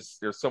because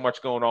there's so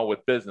much going on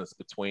with business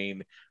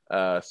between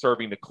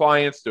serving the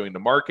clients, doing the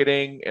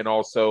marketing, and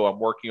also I'm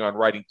working on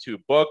writing 2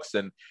 books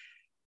and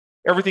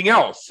everything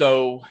else.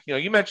 So,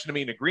 you mentioned to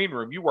me in the green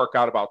room, you work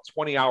out about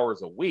 20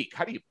 hours a week.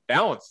 How do you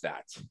balance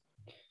that?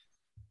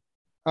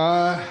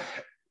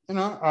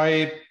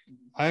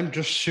 I'm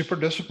just super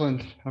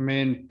disciplined. I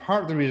mean,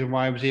 part of the reason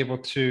why I was able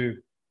to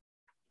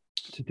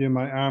do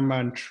my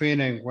Ironman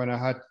training when I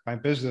had my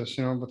business,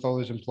 with all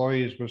these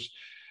employees was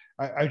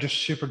I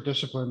just super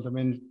disciplined. I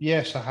mean,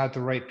 yes, I had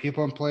the right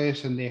people in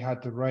place and they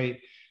had the right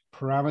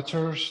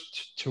parameters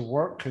to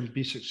work and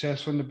be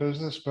successful in the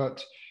business.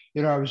 But,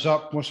 I was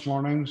up most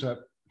mornings at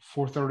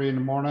 4:30 in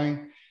the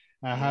morning.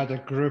 I had a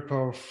group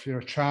of,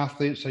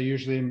 triathletes I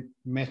usually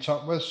met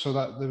up with so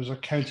that there was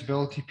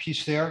accountability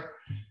piece there.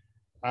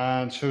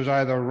 And so it was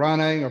either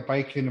running or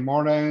biking in the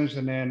mornings,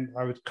 and then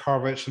I would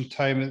carve out some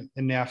time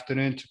in the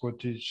afternoon to go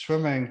do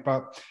swimming.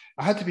 But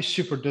I had to be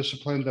super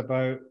disciplined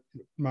about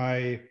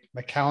my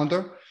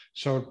calendar.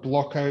 So I'd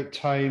block out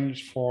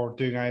times for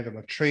doing either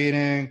my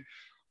training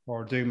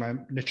or doing my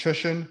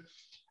nutrition.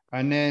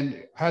 And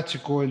then I had to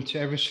go into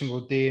every single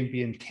day and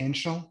be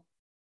intentional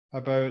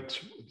about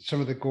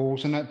some of the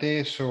goals in that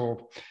day.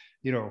 So,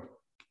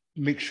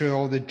 make sure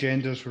all the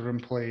agendas were in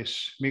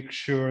place, make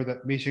sure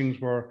that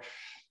meetings were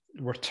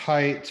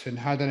tight and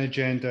had an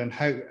agenda and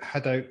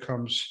had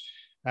outcomes.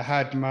 I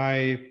had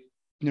my,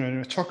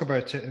 I talk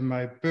about it in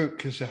my book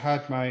because I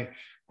had my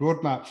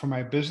roadmap for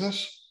my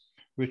business,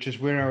 which is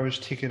where I was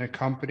taking a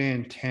company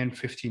in 10,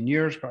 15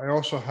 years. But I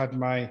also had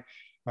my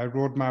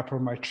roadmap or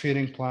my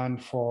training plan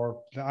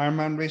for the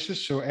Ironman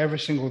races. So every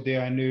single day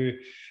I knew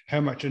how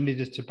much I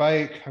needed to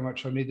bike, how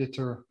much I needed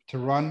to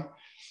run.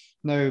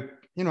 Now,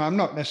 I'm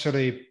not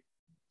necessarily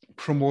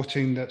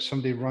promoting that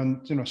somebody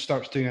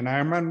starts doing an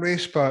Ironman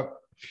race, but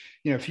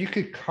if you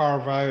could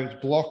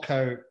block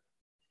out,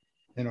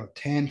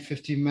 10,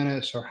 15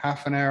 minutes or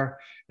half an hour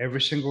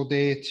every single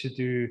day to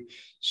do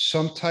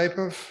some type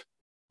of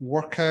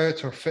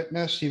workout or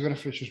fitness, even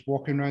if it's just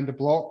walking around the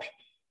block.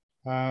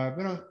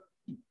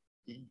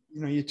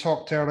 You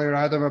talked earlier,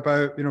 Adam,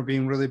 about,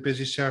 being really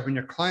busy serving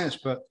your clients,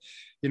 but,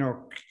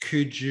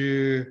 could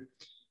you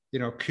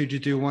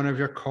do one of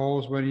your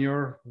calls when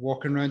you're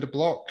walking around the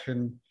block?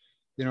 And,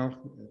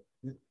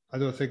 I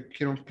don't think,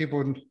 people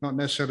are not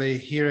necessarily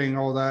hearing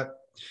all that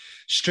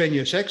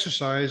strenuous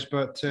exercise,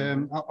 but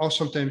I'll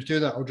sometimes do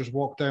that. I'll just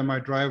walk down my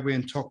driveway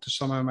and talk to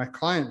some of my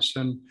clients.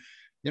 And,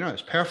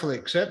 it's perfectly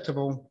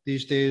acceptable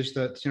these days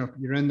that,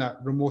 you're in that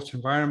remote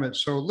environment.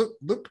 So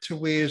look to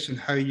ways and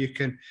how you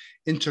can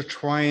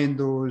intertwine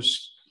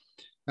those,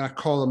 I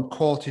call them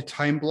quality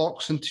time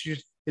blocks into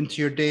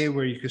your day,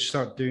 where you could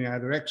start doing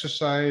either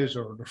exercise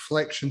or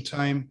reflection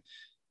time.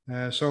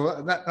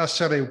 So that's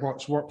certainly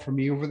what's worked for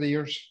me over the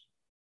years.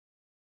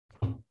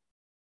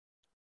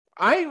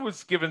 I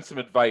was given some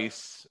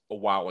advice a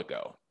while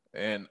ago,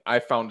 and I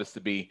found this to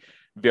be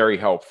very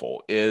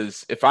helpful,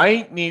 is if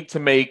I need to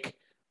make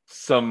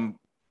some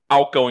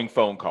outgoing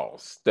phone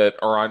calls that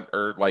are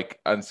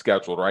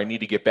unscheduled, or I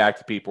need to get back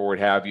to people or what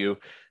have you,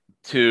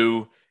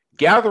 to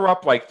gather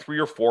up like 3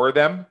 or 4 of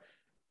them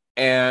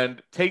and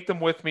take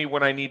them with me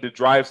when I need to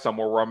drive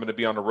somewhere where I'm going to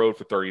be on the road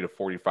for 30 to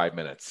 45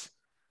 minutes.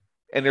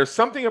 And there's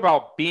something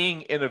about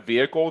being in a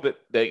vehicle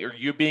or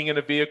you being in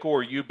a vehicle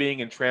or you being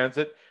in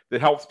transit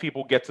that helps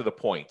people get to the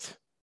point.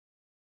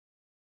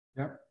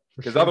 Yeah.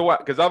 Because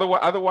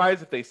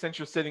otherwise, if they sense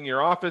you're sitting in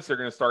your office, they're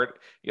going to start,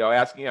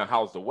 asking,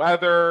 how's the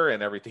weather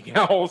and everything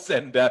else.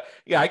 And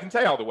I can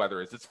tell you how the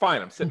weather is. It's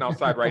fine. I'm sitting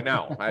outside right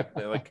now.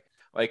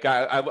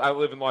 I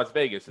live in Las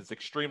Vegas. It's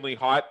extremely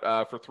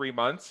hot for 3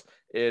 months.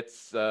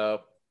 It's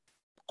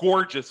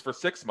gorgeous for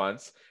 6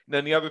 months. And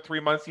then the other 3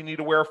 months, you need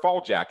to wear a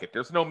fall jacket.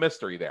 There's no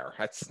mystery there.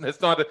 That's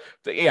not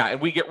and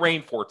we get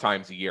rain 4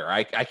 times a year.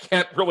 I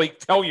can't really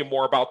tell you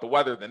more about the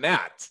weather than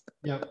that.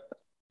 Yeah.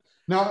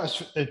 No,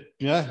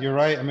 you're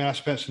right. I mean, I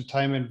spent some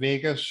time in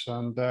Vegas,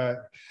 and I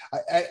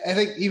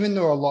think even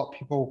though a lot of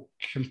people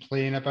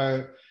complain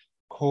about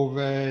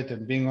COVID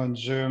and being on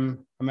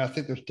Zoom, I mean, I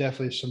think there's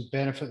definitely some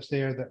benefits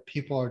there that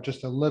people are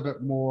just a little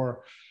bit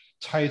more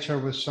tighter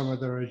with some of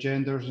their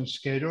agendas and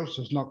schedules.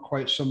 There's not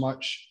quite so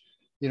much,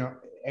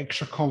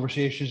 extra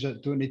conversations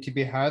that don't need to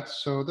be had.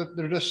 So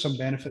there are just some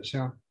benefits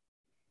there.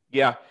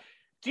 Yeah.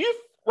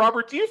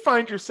 Robert, do you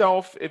find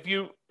yourself, if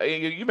you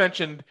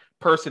mentioned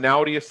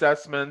personality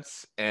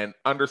assessments and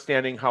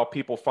understanding how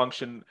people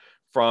function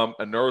from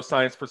a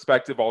neuroscience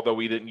perspective, although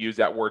we didn't use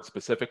that word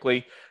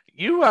specifically,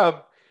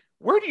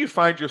 where do you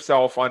find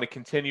yourself on a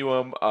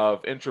continuum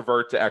of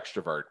introvert to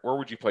extrovert? Where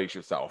would you place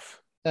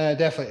yourself?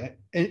 Definitely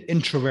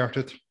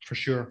introverted for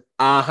sure.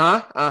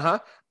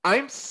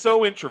 I'm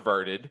so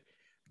introverted.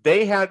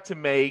 They had to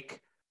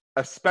make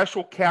a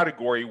special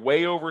category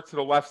way over to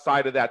the left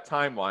side of that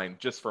timeline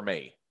just for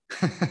me.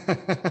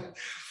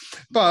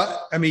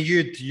 But I mean,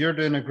 you're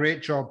doing a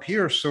great job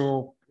here.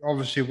 So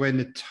obviously, when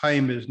the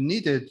time is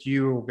needed,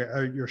 you will get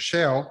out your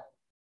shell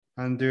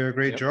and do a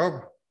great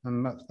job.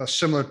 And that's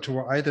similar to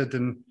what I did.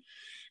 And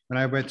when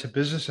I went to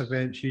business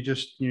events, you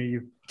just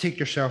you take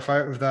yourself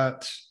out of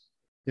that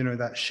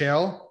that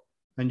shell,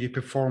 and you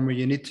perform where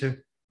you need to.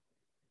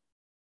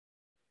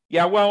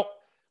 Yeah, well,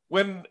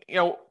 when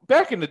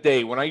back in the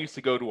day when I used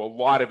to go to a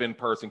lot of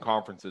in-person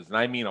conferences, and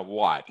I mean a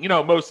lot,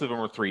 most of them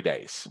were 3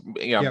 days,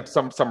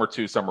 some are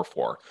 2, some are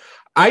 4.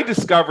 I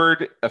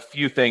discovered a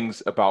few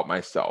things about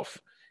myself.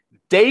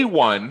 Day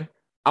one,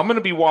 I'm going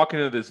to be walking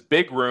into this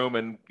big room,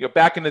 and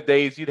back in the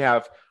days, you'd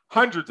have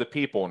hundreds of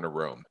people in the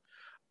room.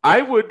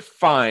 I would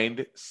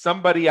find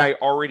somebody I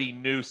already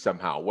knew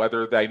somehow,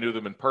 whether I knew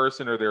them in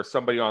person or there's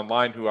somebody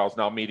online who I was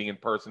now meeting in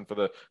person for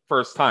the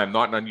first time,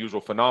 not an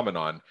unusual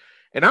phenomenon.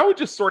 And I would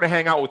just sort of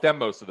hang out with them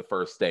most of the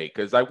first day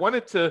because I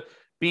wanted to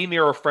be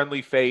near a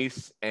friendly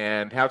face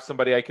and have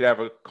somebody I could have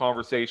a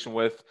conversation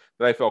with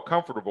that I felt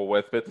comfortable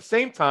with. But at the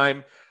same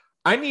time,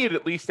 I needed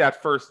at least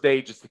that first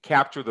day just to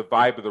capture the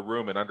vibe of the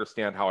room and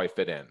understand how I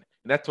fit in. And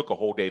that took a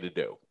whole day to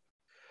do.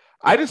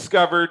 I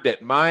discovered that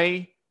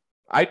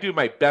I do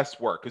my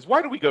best work. Because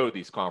why do we go to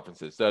these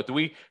conferences? Do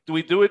we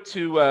do it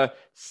to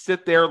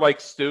sit there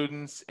like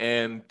students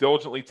and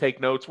diligently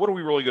take notes? What do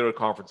we really go to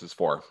conferences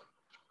for?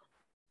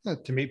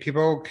 To meet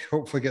people,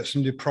 hopefully get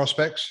some new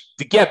prospects.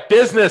 To get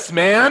business,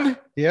 man.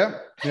 Yeah.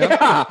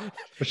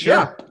 For sure.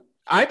 Yeah.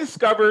 I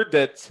discovered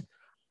that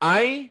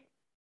I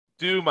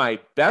do my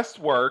best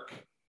work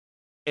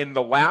in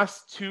the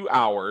last 2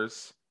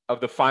 hours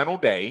of the final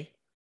day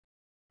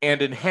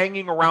and in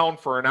hanging around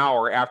for an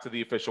hour after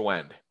the official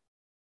end.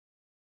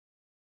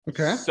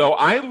 Okay. So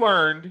I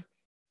learned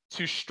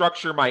to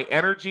structure my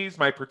energies,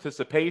 my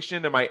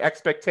participation, and my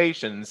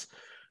expectations,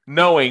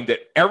 knowing that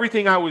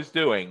everything I was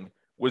doing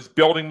was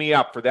building me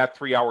up for that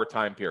 3-hour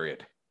time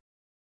period.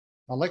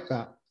 I like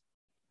that.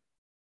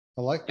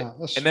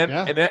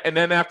 And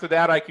then after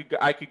that, I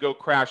could go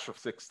crash for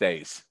 6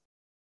 days.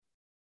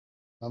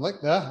 I like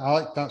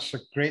that. That's a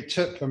great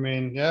tip. I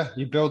mean,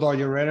 you build all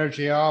your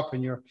energy up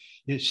and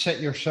you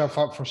set yourself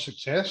up for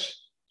success.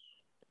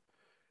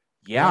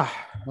 Yeah.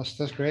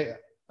 That's great.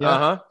 Yeah.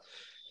 Uh-huh.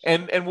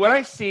 And what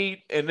I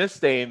see in this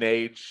day and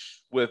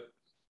age with,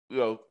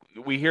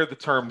 we hear the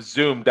term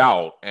zoomed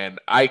out,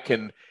 and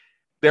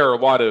there are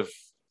a lot of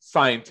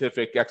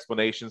scientific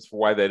explanations for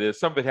why that is.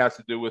 Some of it has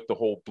to do with the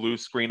whole blue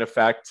screen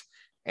effect.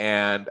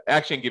 And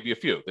actually, I can give you a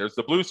few. There's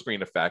the blue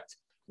screen effect,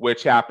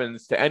 which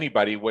happens to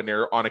anybody when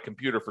they're on a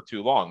computer for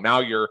too long.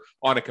 Now you're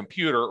on a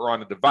computer or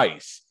on a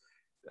device.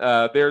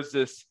 There's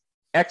this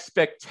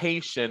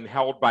expectation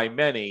held by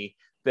many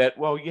that,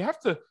 you have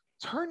to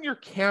turn your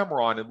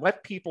camera on and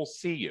let people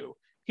see you.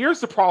 Here's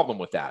the problem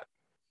with that.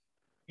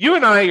 You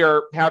and I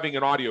are having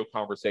an audio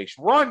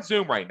conversation. We're on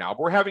Zoom right now, but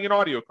we're having an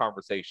audio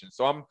conversation.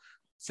 So I'm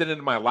sitting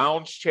in my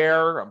lounge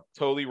chair. I'm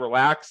totally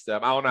relaxed. I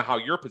don't know how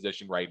you're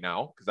positioned right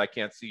now because I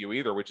can't see you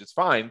either, which is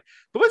fine.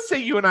 But let's say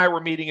you and I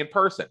were meeting in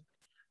person.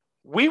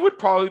 We would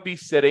probably be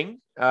sitting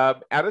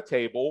at a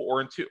table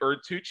or in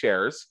two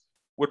chairs,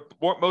 would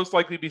most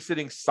likely be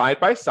sitting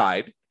side by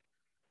side.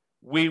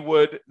 We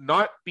would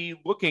not be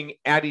looking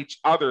at each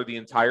other the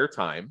entire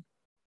time.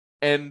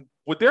 And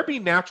would there be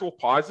natural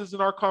pauses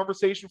in our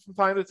conversation from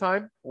time to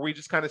time where we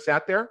just kind of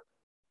sat there?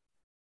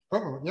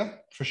 Oh, yeah,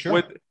 for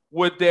sure.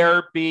 Would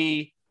there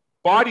be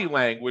body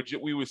language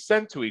that we would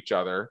send to each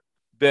other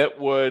that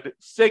would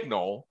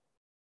signal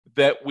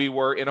that we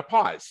were in a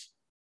pause?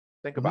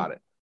 Think about it.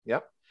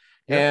 Yep.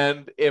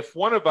 And if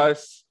one of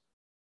us,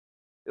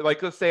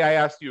 like, let's say I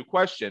asked you a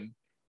question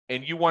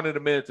and you wanted a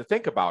minute to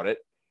think about it,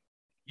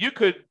 you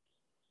could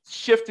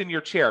shift in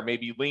your chair,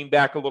 maybe lean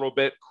back a little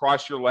bit,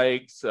 cross your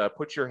legs,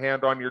 put your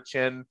hand on your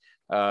chin,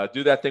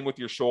 do that thing with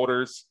your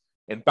shoulders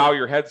and bow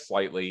your head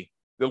slightly.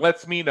 That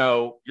lets me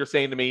know you're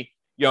saying to me,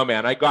 yo,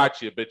 man, I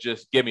got you, but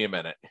just give me a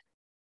minute.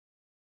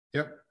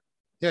 Yep.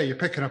 Yeah, you're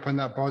picking up on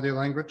that body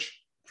language.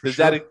 Does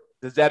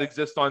that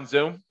exist on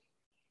Zoom?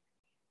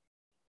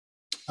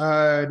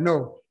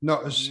 No,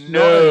 not as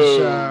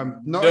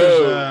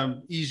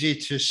easy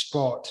to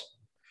spot.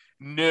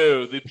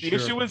 No, the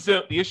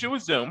issue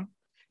with Zoom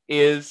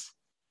is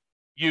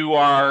you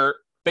are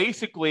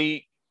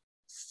basically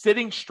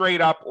sitting straight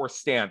up or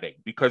standing,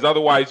 because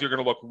otherwise you're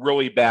going to look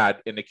really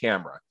bad in the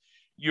camera.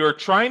 You're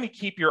trying to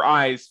keep your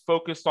eyes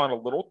focused on a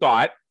little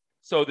dot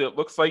so that it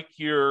looks like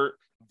you're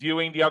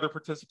viewing the other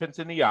participants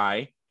in the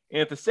eye,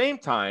 and at the same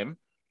time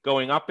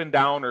going up and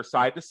down or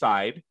side to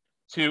side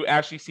to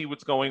actually see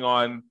what's going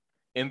on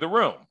in the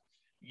room.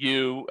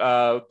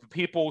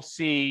 People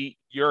see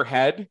your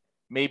head,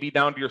 maybe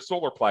down to your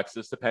solar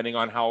plexus, depending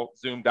on how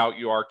zoomed out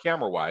you are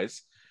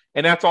camera-wise,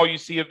 and that's all you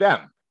see of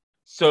them.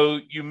 So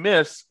you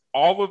miss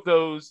all of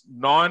those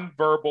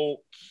nonverbal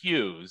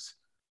cues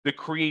that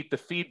create the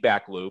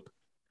feedback loop.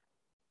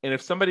 And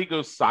if somebody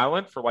goes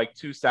silent for like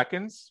 2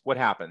 seconds, what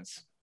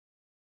happens?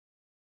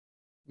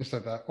 It's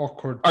like that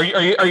awkward. Are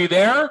you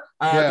there?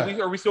 Yeah.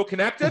 Are we still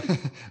connected?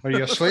 Are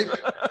you asleep?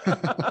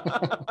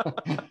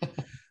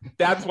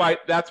 That's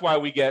why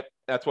we get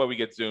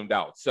zoomed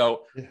out.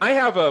 So yeah. I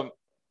have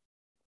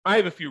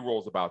a few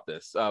rules about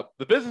this.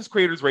 The Business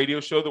Creators Radio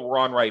Show that we're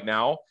on right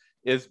now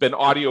has been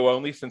audio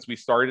only since we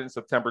started in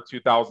September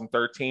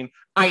 2013.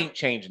 I ain't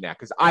changing that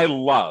because I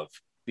love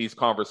these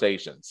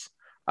conversations.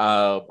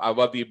 I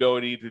love the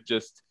ability to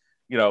just,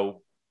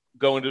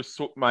 go into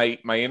my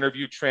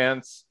interview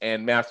trance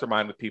and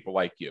mastermind with people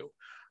like you.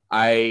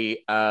 I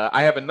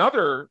have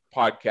another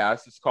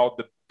podcast. It's called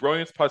the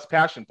Brilliance Plus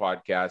Passion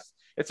Podcast.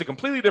 It's a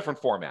completely different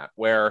format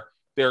where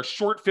they're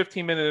short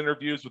 15-minute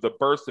interviews with a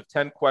burst of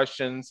 10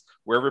 questions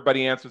where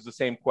everybody answers the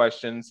same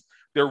questions.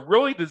 They're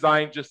really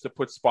designed just to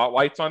put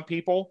spotlights on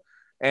people.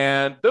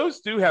 And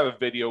those do have a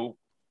video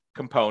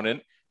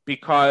component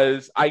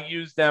because I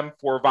use them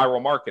for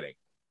viral marketing.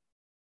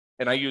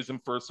 And I use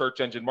them for search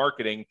engine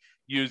marketing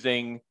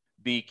using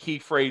the key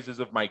phrases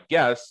of my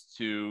guests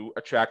to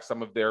attract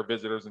some of their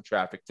visitors and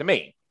traffic to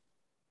me.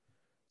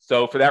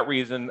 So for that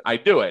reason, I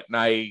do it. And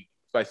I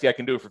see I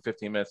can do it for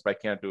 15 minutes, but I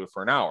can't do it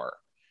for an hour.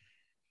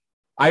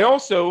 I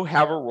also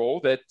have a rule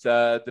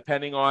that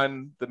depending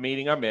on the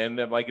meeting I'm in,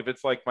 and like if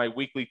it's like my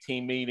weekly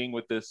team meeting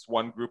with this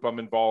one group I'm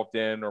involved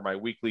in or my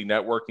weekly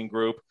networking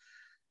group,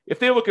 if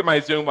they look at my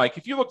Zoom, like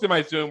if you looked at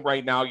my Zoom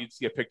right now, you'd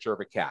see a picture of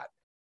a cat.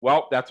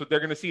 Well, that's what they're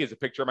going to see is a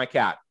picture of my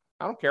cat.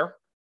 I don't care.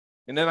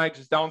 And then I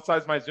just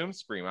downsize my Zoom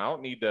screen. I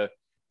don't need to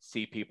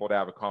see people to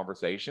have a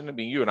conversation. I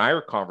mean, you and I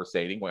are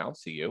conversating. Well, I don't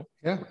see you.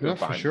 Yeah,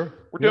 for sure.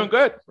 We're doing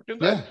good. We're doing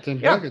good.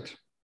 Yeah, good.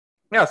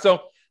 Yeah,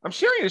 so I'm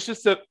sharing this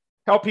just to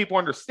help people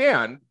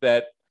understand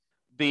that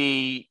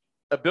the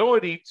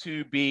ability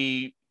to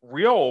be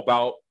real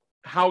about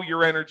how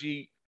your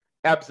energy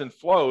ebbs and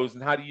flows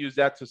and how to use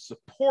that to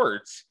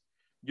support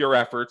your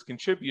efforts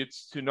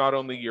contributes to not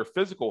only your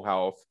physical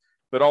health,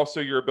 but also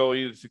your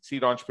ability to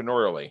succeed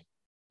entrepreneurially.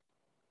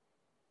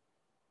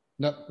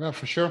 No,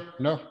 for sure.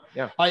 No.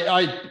 Yeah.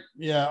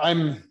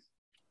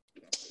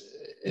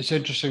 It's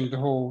interesting, the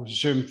whole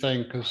Zoom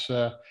thing, because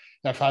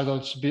I've had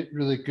lots of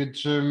really good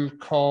Zoom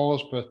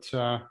calls, but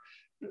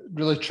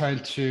really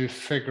trying to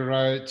figure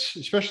out,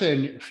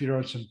 especially if you're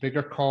on some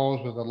bigger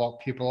calls with a lot of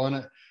people on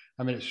it.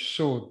 I mean, it's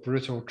so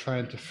brutal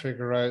trying to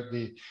figure out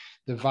the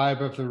vibe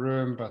of the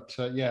room, but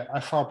I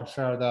far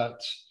prefer that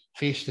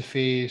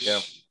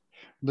face-to-face,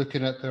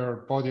 looking at their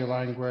body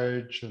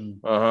language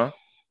and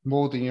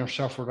molding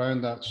yourself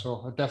around that. So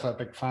I'm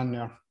definitely a big fan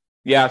there.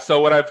 Yeah. So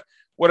what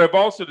I've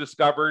also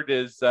discovered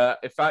is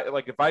if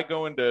I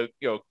go into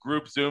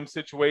group Zoom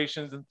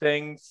situations and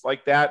things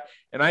like that,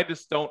 and I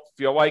just don't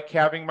feel like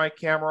having my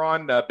camera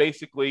on,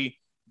 basically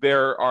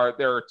there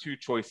are two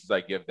choices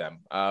I give them.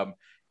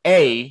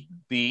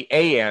 The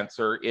A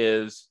answer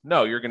is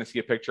no, you're going to see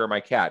a picture of my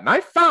cat. And I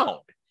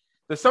found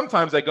that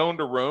sometimes I go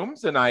into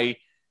rooms and I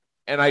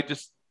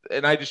just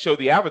show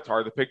the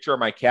avatar, the picture of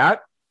my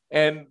cat,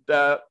 and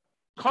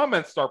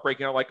comments start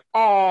breaking out like,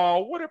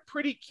 oh, what a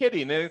pretty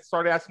kitty. And then they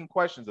start asking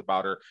questions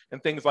about her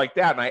and things like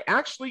that. And I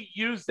actually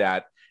use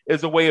that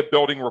as a way of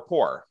building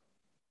rapport.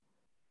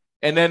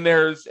 And then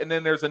there's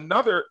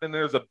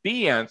a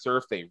B answer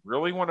if they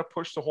really want to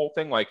push the whole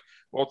thing. Like,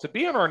 well, to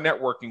be in our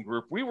networking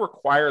group, we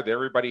require that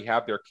everybody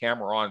have their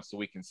camera on so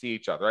we can see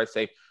each other. I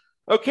say,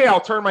 okay, I'll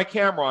turn my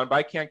camera on, but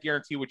I can't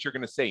guarantee what you're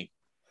going to see.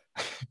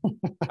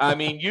 I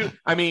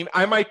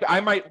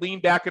might lean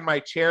back in my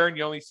chair and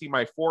you only see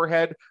my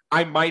forehead.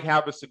 I might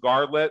have a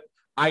cigar lit.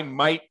 I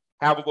might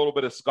have a little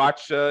bit of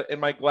scotch in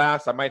my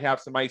glass. I might have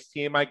some iced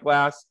tea in my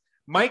glass.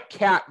 My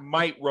cat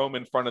might roam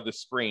in front of the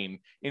screen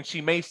and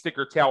she may stick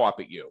her tail up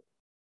at you.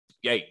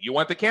 Hey, you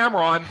want the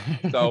camera on,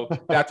 so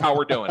that's how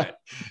we're doing it.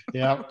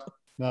 Yeah,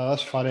 no,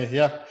 that's funny.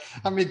 Yeah,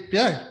 I mean,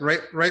 yeah,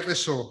 rightly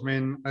so. I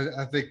mean,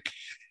 I think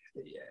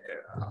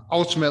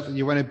ultimately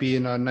you want to be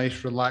in a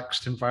nice,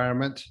 relaxed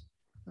environment,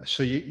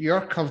 so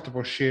you're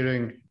comfortable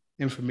sharing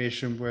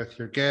information with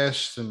your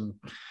guests and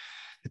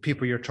the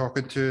people you're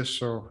talking to.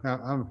 So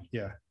I'm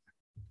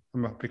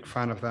a big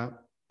fan of that.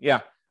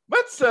 Yeah.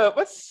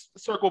 Let's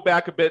circle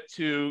back a bit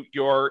to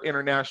your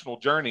international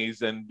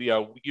journeys and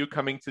you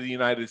coming to the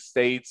United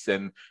States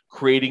and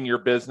creating your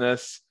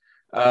business.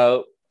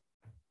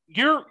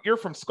 You're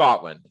from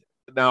Scotland.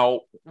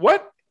 Now,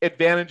 what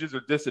advantages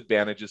or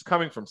disadvantages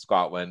coming from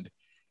Scotland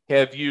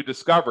have you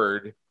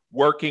discovered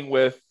working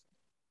with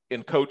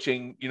and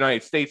coaching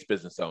United States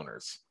business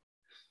owners?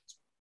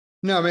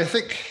 No, I mean, I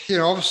think,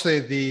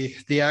 obviously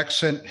the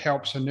accent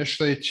helps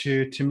initially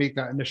to make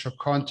that initial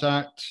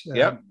contact.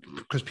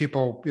 Because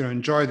people,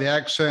 enjoy the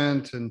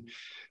accent and,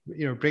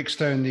 breaks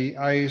down the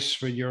ice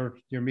when you're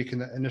making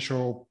that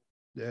initial,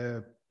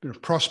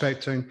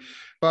 prospecting.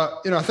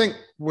 But, I think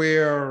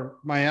where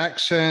my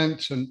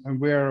accent and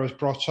where I was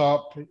brought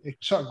up, it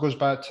sort of goes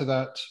back to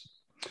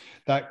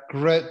that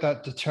grit,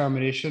 that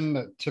determination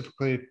that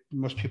typically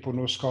most people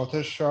know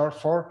Scottish are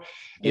for.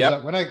 Is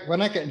that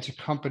when I get into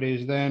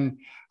companies, then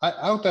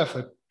I'll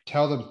definitely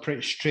tell them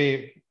pretty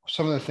straight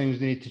some of the things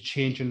they need to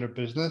change in their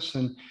business.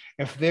 And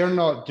if they're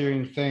not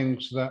doing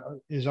things that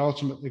is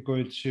ultimately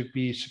going to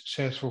be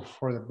successful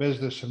for the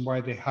business and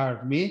why they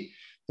hired me,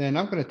 then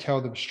I'm going to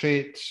tell them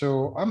straight.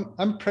 So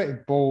I'm pretty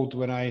bold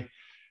when I,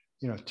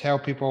 tell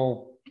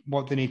people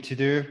what they need to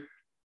do.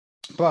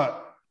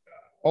 But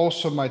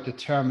also my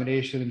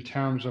determination in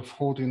terms of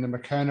holding them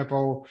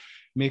accountable,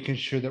 making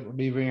sure that we're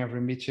leaving every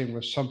meeting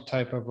with some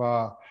type of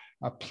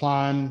a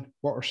plan.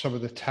 What are some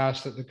of the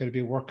tasks that they're going to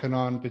be working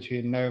on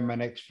between now and my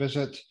next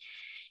visit?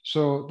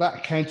 So that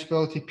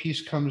accountability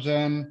piece comes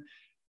in,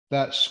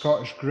 that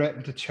Scottish grit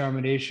and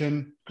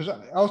determination, because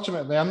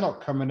ultimately I'm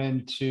not coming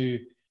in to,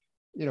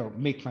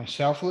 make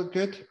myself look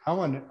good. I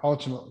want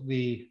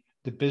ultimately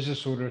the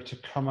business owner to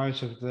come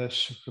out of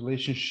this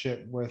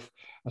relationship with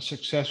a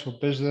successful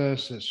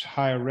business that's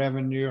higher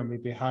revenue or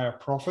maybe higher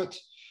profit.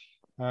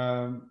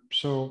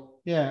 So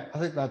yeah, I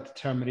think that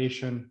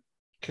determination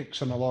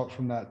kicks in a lot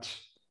from that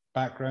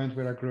background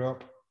where I grew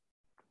up.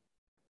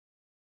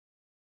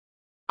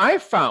 I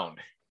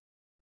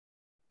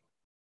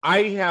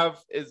have,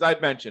 as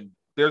I've mentioned,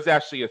 there's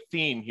actually a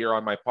theme here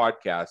on my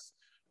podcast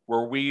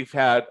where we've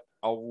had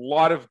a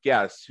lot of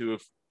guests who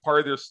have, part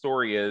of their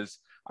story is,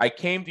 I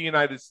came to the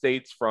United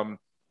States from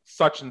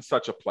such and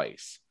such a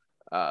place.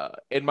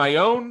 In my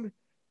own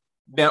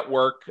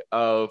network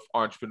of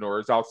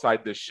entrepreneurs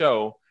outside this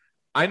show,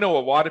 I know a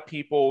lot of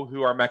people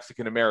who are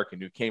Mexican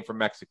American who came from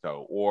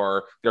Mexico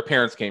or their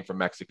parents came from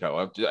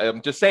Mexico.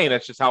 I'm just saying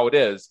that's just how it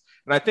is.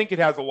 And I think it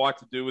has a lot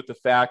to do with the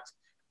fact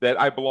that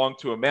I belong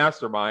to a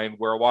mastermind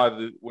where a lot of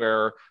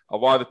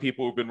the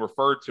people who've been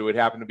referred to it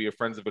happen to be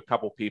friends of a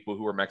couple people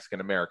who are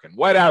Mexican American.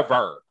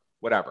 Whatever.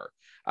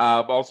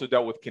 I've also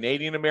dealt with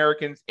Canadian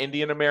Americans,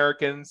 Indian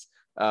Americans,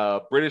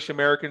 British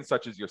Americans,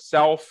 such as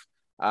yourself,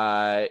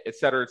 et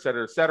cetera, et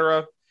cetera, et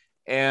cetera.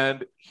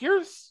 And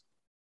here's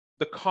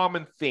the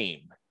common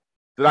theme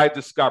that I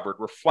discovered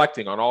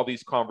reflecting on all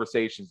these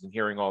conversations and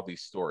hearing all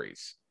these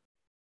stories.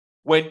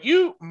 When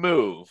you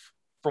move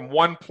from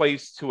one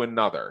place to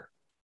another,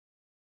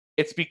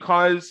 it's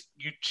because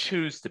you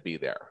choose to be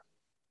there.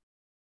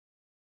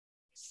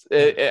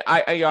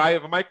 I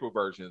have a micro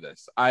version of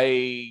this.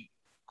 I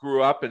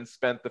grew up and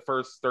spent the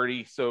first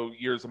 30 so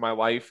years of my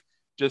life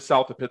just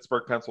south of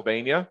Pittsburgh,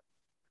 Pennsylvania.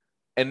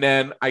 And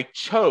then I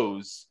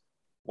chose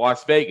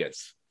Las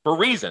Vegas for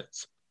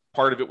reasons.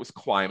 Part of it was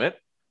climate.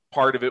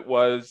 Part of it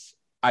was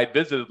I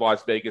visited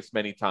Las Vegas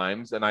many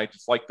times and I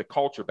just liked the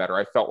culture better.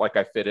 I felt like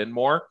I fit in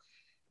more.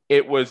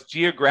 It was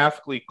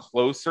geographically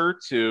closer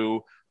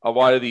to a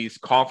lot of these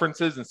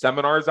conferences and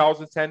seminars I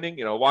was attending.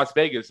 Las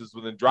Vegas is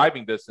within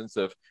driving distance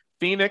of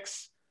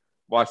Phoenix,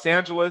 Los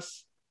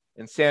Angeles,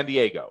 and San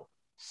Diego.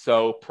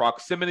 So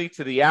proximity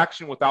to the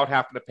action without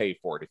having to pay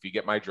for it, if you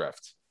get my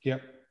drift.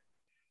 Yep.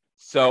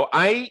 So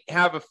I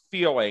have a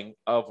feeling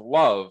of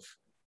love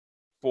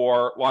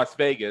for Las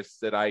Vegas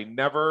that I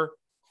never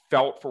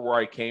felt for where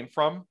I came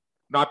from.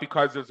 Not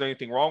because there's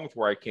anything wrong with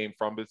where I came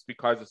from, but it's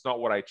because it's not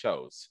what I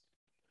chose.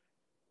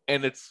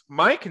 And it's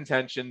my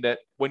contention that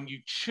when you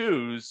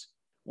choose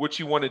what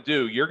you want to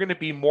do, you're going to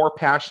be more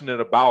passionate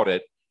about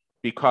it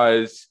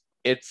because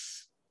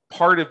it's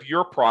part of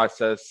your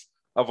process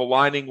of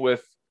aligning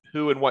with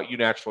who and what you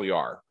naturally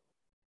are.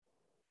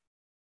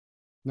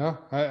 No,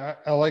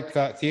 I like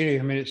that theory.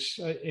 I mean,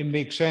 it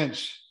makes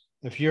sense.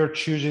 If you're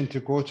choosing to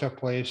go to a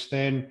place,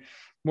 then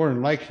more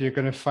than likely you're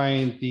going to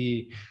find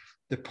the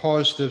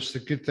positives, the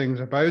good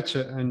things about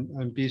it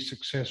and be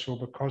successful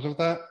because of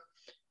that.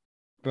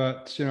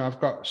 But, I've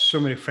got so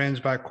many friends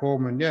back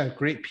home and yeah,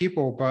 great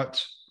people, but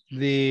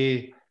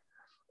I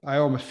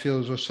almost feel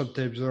as though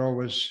sometimes they're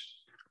always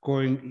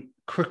going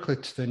quickly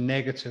to the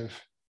negative.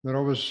 They're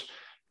always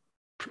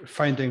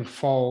finding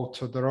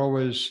fault, or they're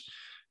always,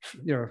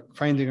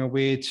 finding a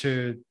way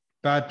to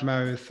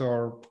badmouth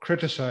or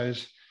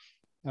criticize.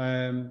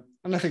 And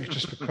I think it's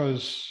just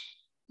because,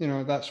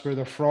 that's where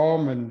they're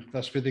from and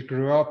that's where they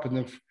grew up, and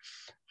they've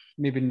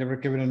maybe never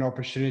given an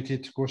opportunity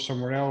to go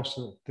somewhere else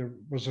that there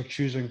was their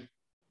choosing.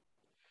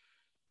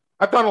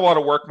 I've done a lot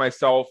of work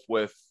myself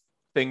with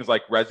things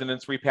like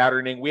resonance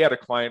repatterning. We had a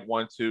client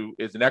once who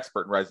is an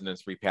expert in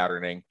resonance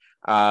repatterning.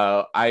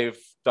 I've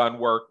done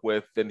work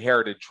with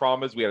inherited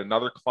traumas. We had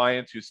another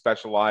client who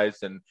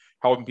specialized in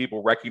helping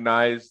people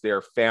recognize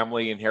their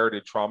family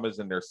inherited traumas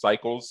and their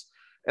cycles.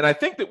 And I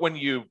think that when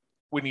you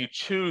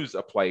choose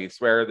a place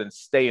rather than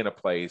stay in a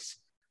place,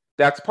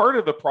 that's part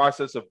of the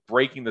process of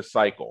breaking the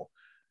cycle.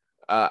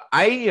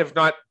 I have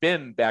not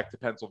been back to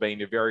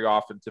Pennsylvania very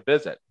often to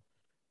visit.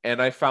 And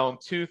I found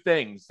two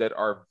things that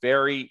are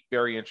very,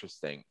 very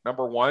interesting.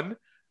 Number one,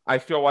 I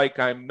feel like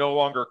I'm no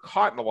longer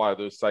caught in a lot of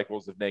those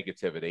cycles of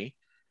negativity.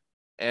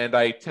 And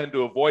I tend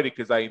to avoid it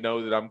because I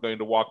know that I'm going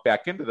to walk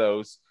back into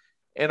those.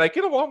 And I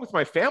get along with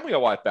my family a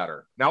lot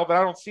better now that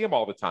I don't see them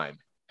all the time.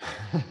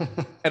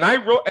 And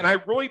I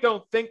really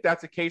don't think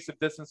that's a case of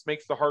distance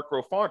makes the heart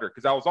grow fonder,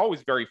 because I was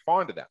always very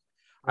fond of them.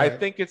 Right. I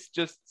think it's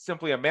just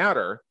simply a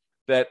matter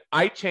that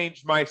I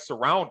changed my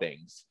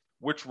surroundings,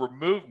 which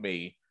removed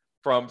me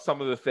from some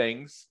of the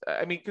things.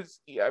 Because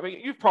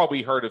you've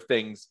probably heard of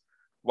things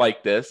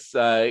like this.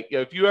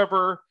 If you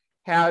ever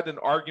had an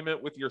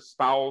argument with your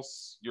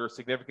spouse, your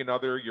significant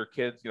other, your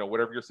kids,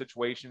 whatever your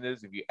situation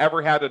is, if you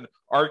ever had an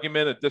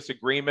argument, a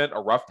disagreement,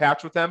 a rough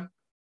patch with them?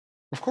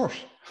 Of course,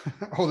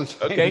 all the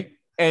time. Okay.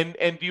 And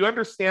do you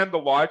understand the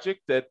logic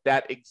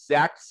that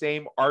exact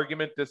same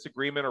argument,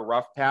 disagreement, or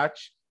rough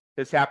patch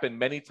has happened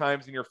many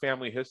times in your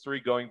family history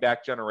going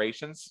back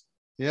generations?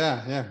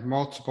 Yeah,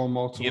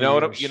 multiple. You know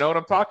what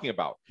I'm talking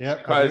about. Yeah,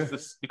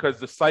 because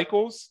the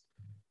cycles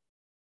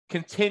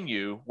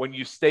continue when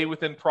you stay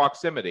within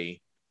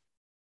proximity,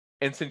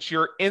 and since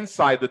you're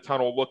inside the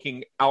tunnel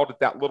looking out at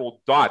that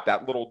little dot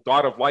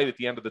of light at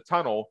the end of the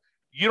tunnel,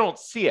 you don't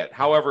see it.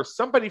 However,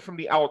 somebody from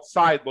the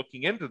outside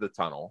looking into the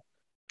tunnel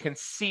can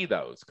see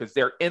those because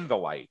they're in the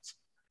light.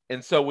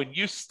 And so when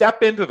you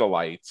step into the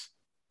light,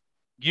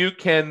 you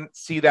can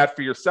see that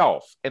for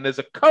yourself. And as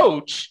a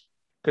coach,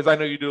 because I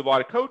know you do a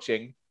lot of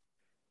coaching,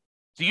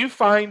 do you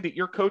find that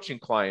your coaching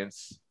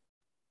clients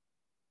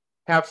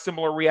have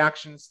similar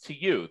reactions to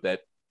you,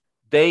 that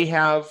they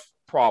have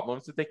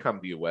problems that they come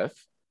to you with,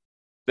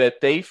 that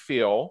they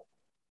feel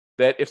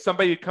that if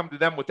somebody had come to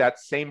them with that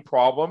same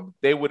problem,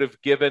 they would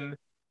have given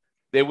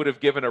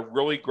a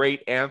really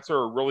great answer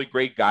or really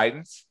great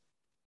guidance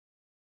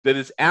that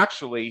is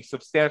actually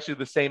substantially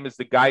the same as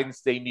the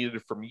guidance they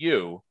needed from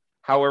you.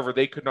 However,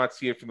 they could not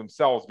see it for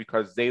themselves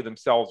because they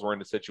themselves were in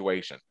the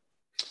situation.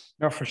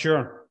 No, for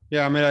sure.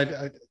 Yeah,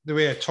 I the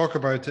way I talk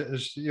about it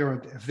is,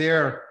 if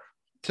they're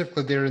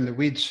in the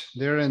weeds,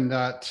 they're in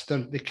that,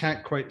 they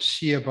can't quite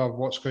see above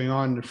what's going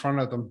on in front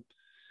of them.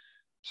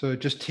 So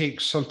it just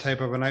takes some type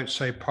of an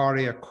outside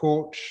party, a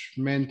coach,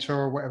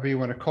 mentor, whatever you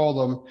want to call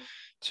them,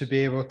 to be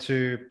able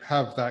to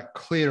have that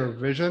clearer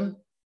vision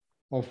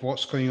of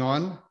what's going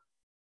on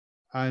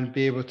and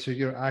be able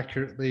to,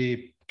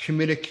 accurately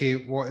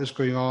communicate what is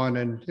going on,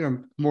 and,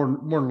 more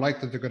than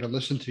likely they're going to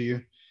listen to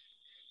you.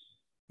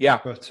 Yeah.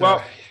 But,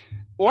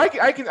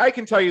 I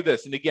can tell you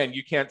this, and again,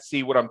 you can't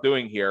see what I'm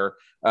doing here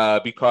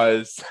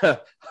because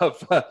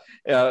of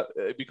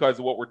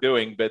what we're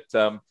doing. But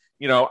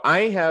I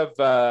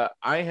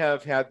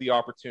have had the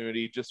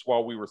opportunity, just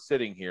while we were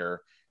sitting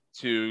here,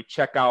 to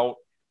check out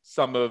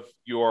some of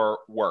your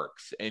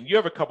works, and you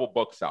have a couple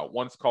books out.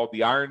 One's called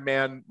The Iron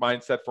Man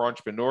Mindset for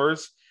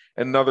Entrepreneurs,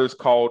 and another's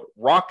called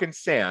Rock and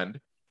Sand: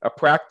 A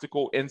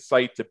Practical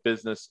Insight to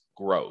Business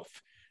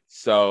Growth.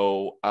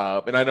 So,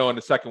 and I know in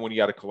the second one you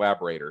got a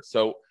collaborator.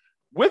 So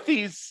with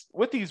these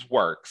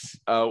works,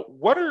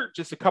 what are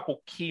just a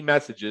couple key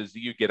messages that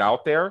you get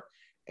out there?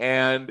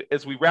 And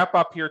as we wrap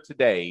up here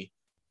today,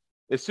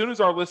 as soon as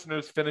our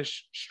listeners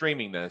finish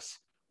streaming this,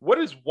 what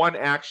is one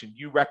action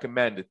you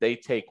recommend that they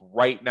take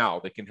right now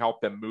that can help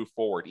them move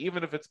forward,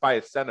 even if it's by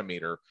a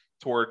centimeter,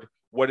 toward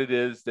what it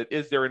is that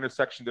is their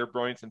intersection, their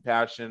brilliance and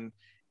passion,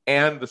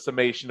 and the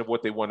summation of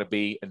what they want to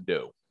be and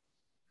do?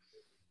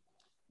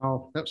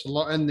 Oh, that's a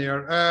lot in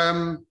there.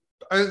 Out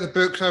of the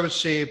books, I would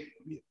say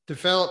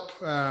develop,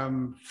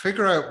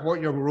 figure out what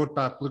your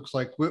roadmap looks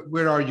like.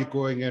 Where are you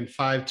going in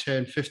 5,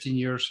 10, 15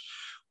 years?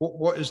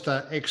 What is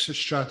that exit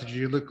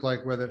strategy look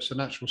like, whether it's an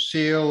actual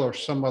sale or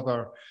some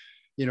other,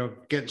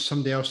 get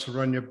somebody else to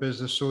run your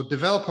business. So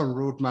develop a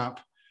roadmap.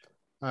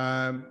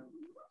 And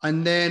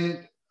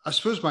then I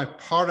suppose my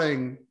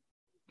parting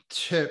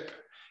tip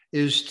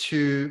is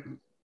to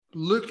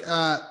look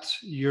at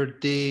your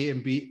day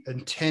and be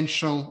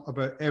intentional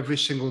about every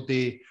single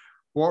day.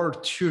 What are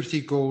 2 or 3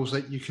 goals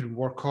that you can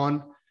work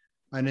on?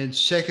 And then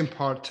second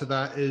part to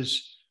that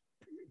is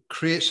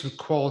create some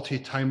quality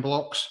time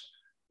blocks.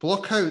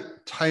 Block out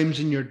times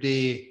in your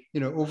day,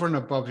 over and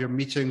above your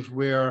meetings,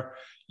 where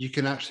you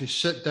can actually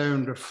sit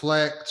down,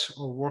 reflect,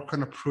 or work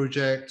on a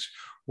project,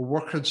 or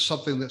work on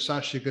something that's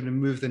actually going to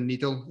move the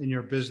needle in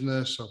your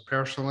business or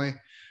personally.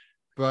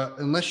 But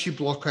unless you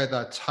block out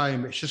that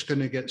time, it's just going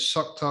to get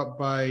sucked up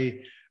by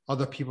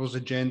other people's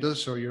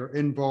agendas or your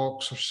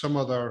inbox or some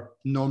other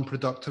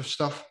non-productive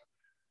stuff.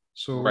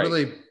 So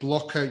really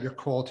block out your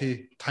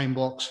quality time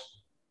blocks.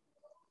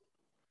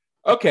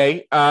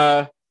 Okay.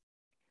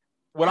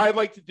 What I'd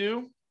like to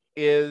do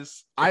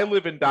is I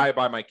live and die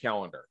by my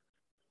calendar.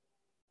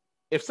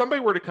 If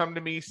somebody were to come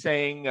to me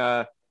saying,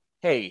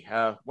 hey,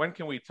 when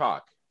can we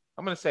talk?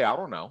 I'm going to say, I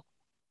don't know,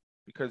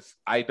 because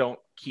I don't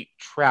keep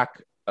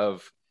track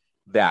of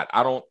that.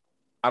 I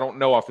don't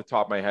know off the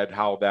top of my head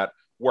how that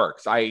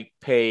works. I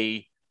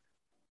pay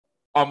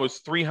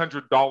almost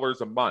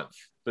 $300 a month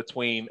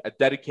between a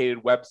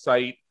dedicated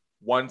website,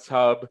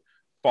 OneHub,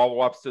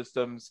 follow-up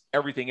systems,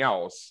 everything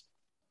else,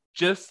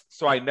 just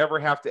so I never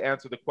have to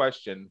answer the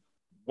question,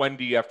 when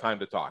do you have time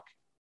to talk?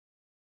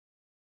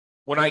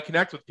 When I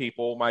connect with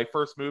people, my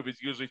first move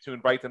is usually to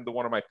invite them to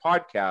one of my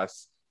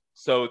podcasts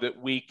so that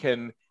we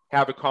can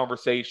have a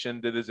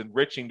conversation that is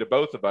enriching to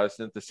both of us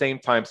and at the same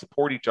time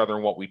support each other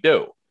in what we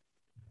do.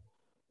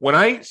 When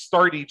I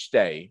start each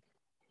day,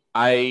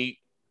 I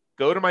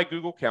go to my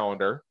Google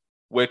Calendar,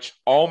 which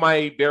all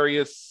my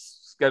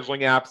various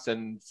scheduling apps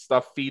and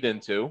stuff feed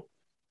into,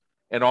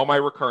 and all my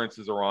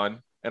recurrences are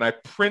on, and I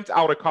print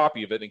out a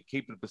copy of it and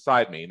keep it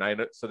beside me.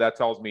 So that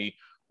tells me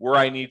where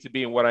I need to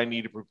be and what I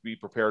need to be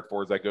prepared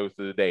for as I go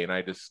through the day, and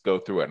I just go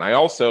through it. And I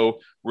also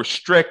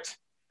restrict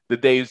the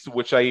days to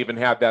which I even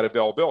have that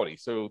availability.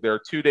 So there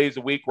are 2 days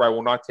a week where I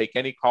will not take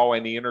any call,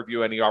 any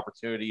interview, any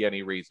opportunity,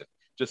 any reason.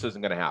 Just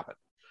isn't going to happen.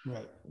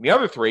 Right. And the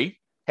other 3,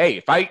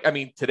 hey,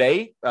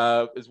 today,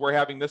 as we're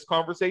having this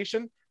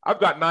conversation, I've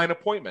got 9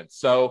 appointments.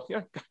 So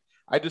yeah,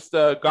 I just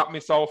got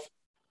myself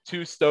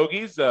 2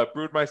 stogies,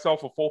 brewed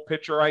myself a full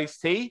pitcher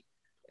iced tea,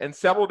 and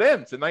settled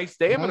in. It's a nice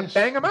day. I'm going to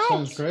bang them out.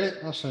 Sounds great.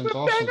 That sounds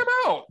awesome. Bang them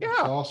out. Yeah.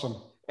 That's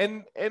awesome.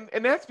 And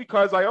that's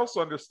because I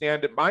also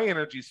understand that my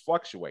energies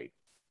fluctuate.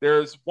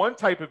 There's one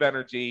type of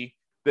energy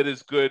that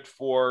is good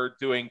for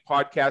doing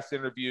podcast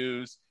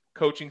interviews,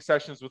 coaching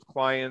sessions with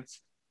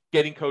clients,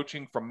 getting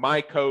coaching from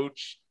my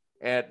coach,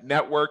 and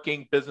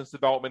networking, business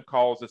development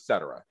calls,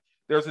 etc.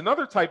 There's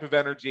another type of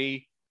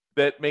energy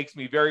that makes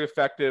me very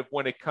effective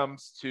when it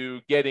comes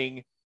to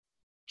getting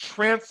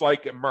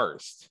trance-like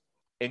immersed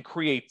in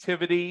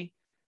creativity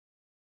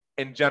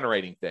and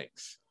generating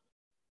things.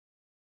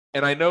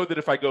 And I know that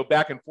if I go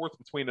back and forth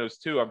between those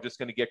two, I'm just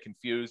going to get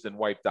confused and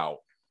wiped out.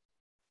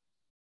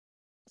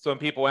 So when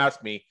people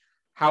ask me,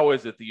 how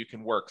is it that you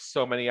can work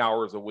so many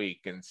hours a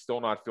week and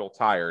still not feel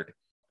tired?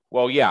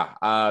 Well, yeah,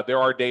 there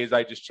are days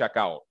I just check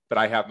out, but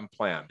I have them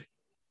planned.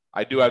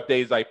 I do have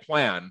days I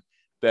plan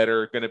that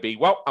are going to be,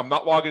 well, I'm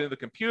not logging into the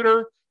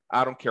computer.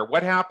 I don't care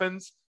what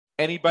happens.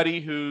 Anybody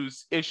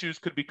whose issues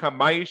could become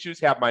my issues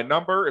have my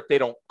number. If they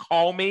don't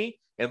call me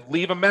and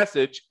leave a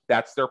message,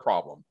 that's their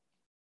problem.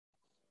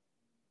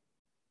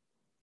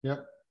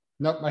 Yep.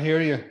 Nope, I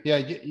hear you. Yeah,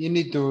 you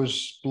need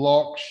those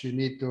blocks. You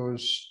need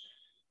those,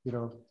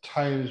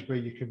 times where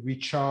you could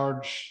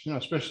recharge,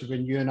 especially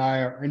when you and I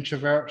are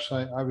introverts.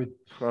 I would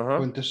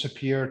go and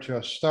disappear to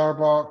a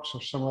Starbucks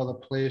or some other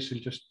place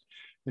and just,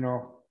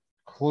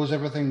 close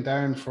everything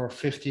down for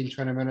 15,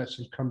 20 minutes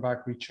and come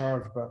back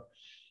recharged. But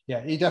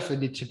yeah, you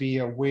definitely need to be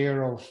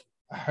aware of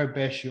how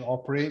best you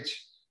operate.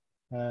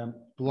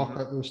 Block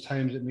out those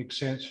times that make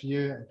sense for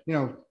you.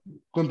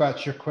 Going back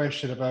to your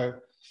question about,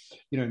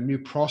 new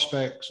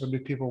prospects or new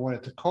people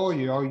wanted to call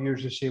you, I'll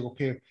usually say,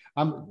 okay,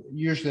 I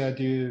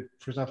do,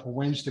 for example,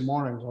 Wednesday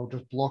mornings, I'll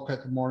just block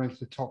out the mornings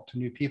to talk to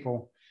new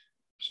people.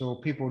 So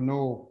people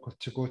know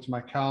to go to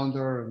my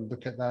calendar and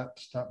look at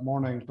that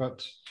morning.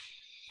 But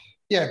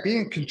yeah,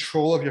 being in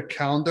control of your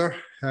calendar,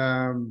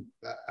 I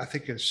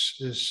think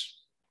is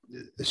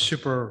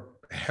super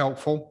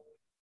helpful.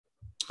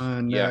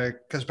 And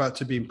it goes back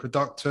to being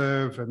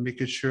productive and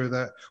making sure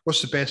that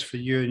what's the best for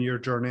you in your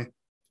journey.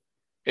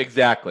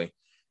 Exactly.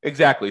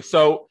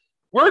 So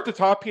we're at the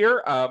top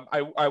here.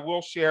 I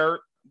will share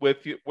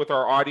with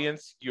our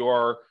audience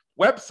your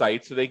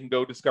website so they can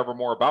go discover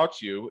more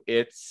about you.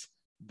 It's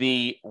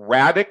the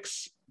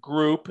Radix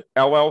Group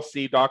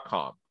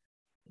LLC.com.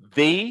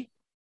 The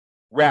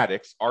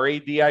Radix,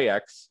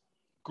 RADIX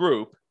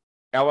Group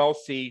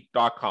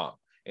LLC.com.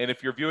 And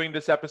if you're viewing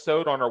this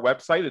episode on our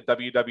website at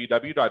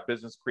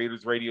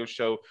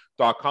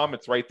www.businesscreatorsradioshow.com,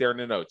 it's right there in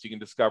the notes. You can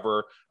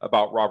discover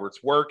about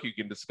Robert's work. You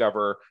can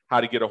discover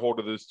how to get a hold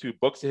of those 2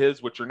 books of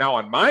his, which are now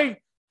on my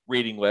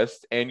reading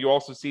list. And you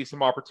also see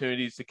some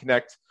opportunities to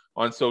connect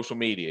on social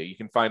media. You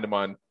can find them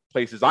on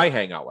places I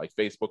hang out, like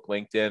Facebook,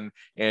 LinkedIn,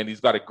 and he's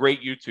got a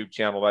great YouTube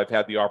channel that I've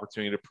had the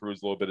opportunity to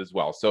peruse a little bit as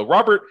well. So,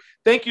 Robert,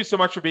 thank you so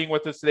much for being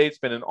with us today. It's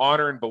been an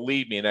honor, and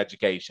believe me, an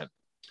education.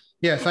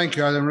 Yeah, thank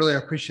you, Adam. Really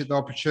appreciate the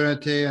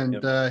opportunity,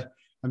 and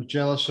I'm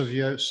jealous of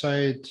you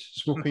outside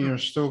smoking your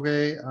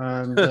stogie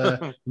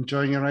and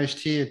enjoying your iced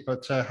tea,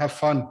 but have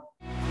fun.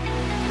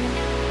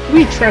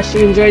 We trust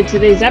you enjoyed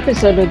today's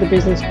episode of the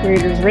Business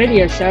Creators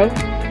Radio Show.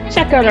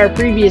 Check out our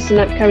previous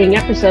and upcoming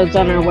episodes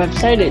on our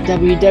website at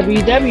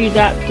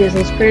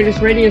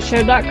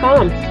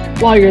www.businesscreatorsradioshow.com.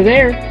 While you're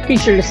there, be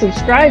sure to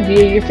subscribe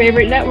via your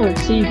favorite network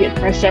so you get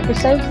fresh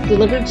episodes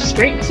delivered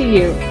straight to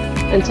you.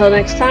 Until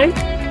next time,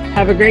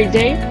 have a great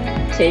day.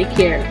 Take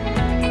care.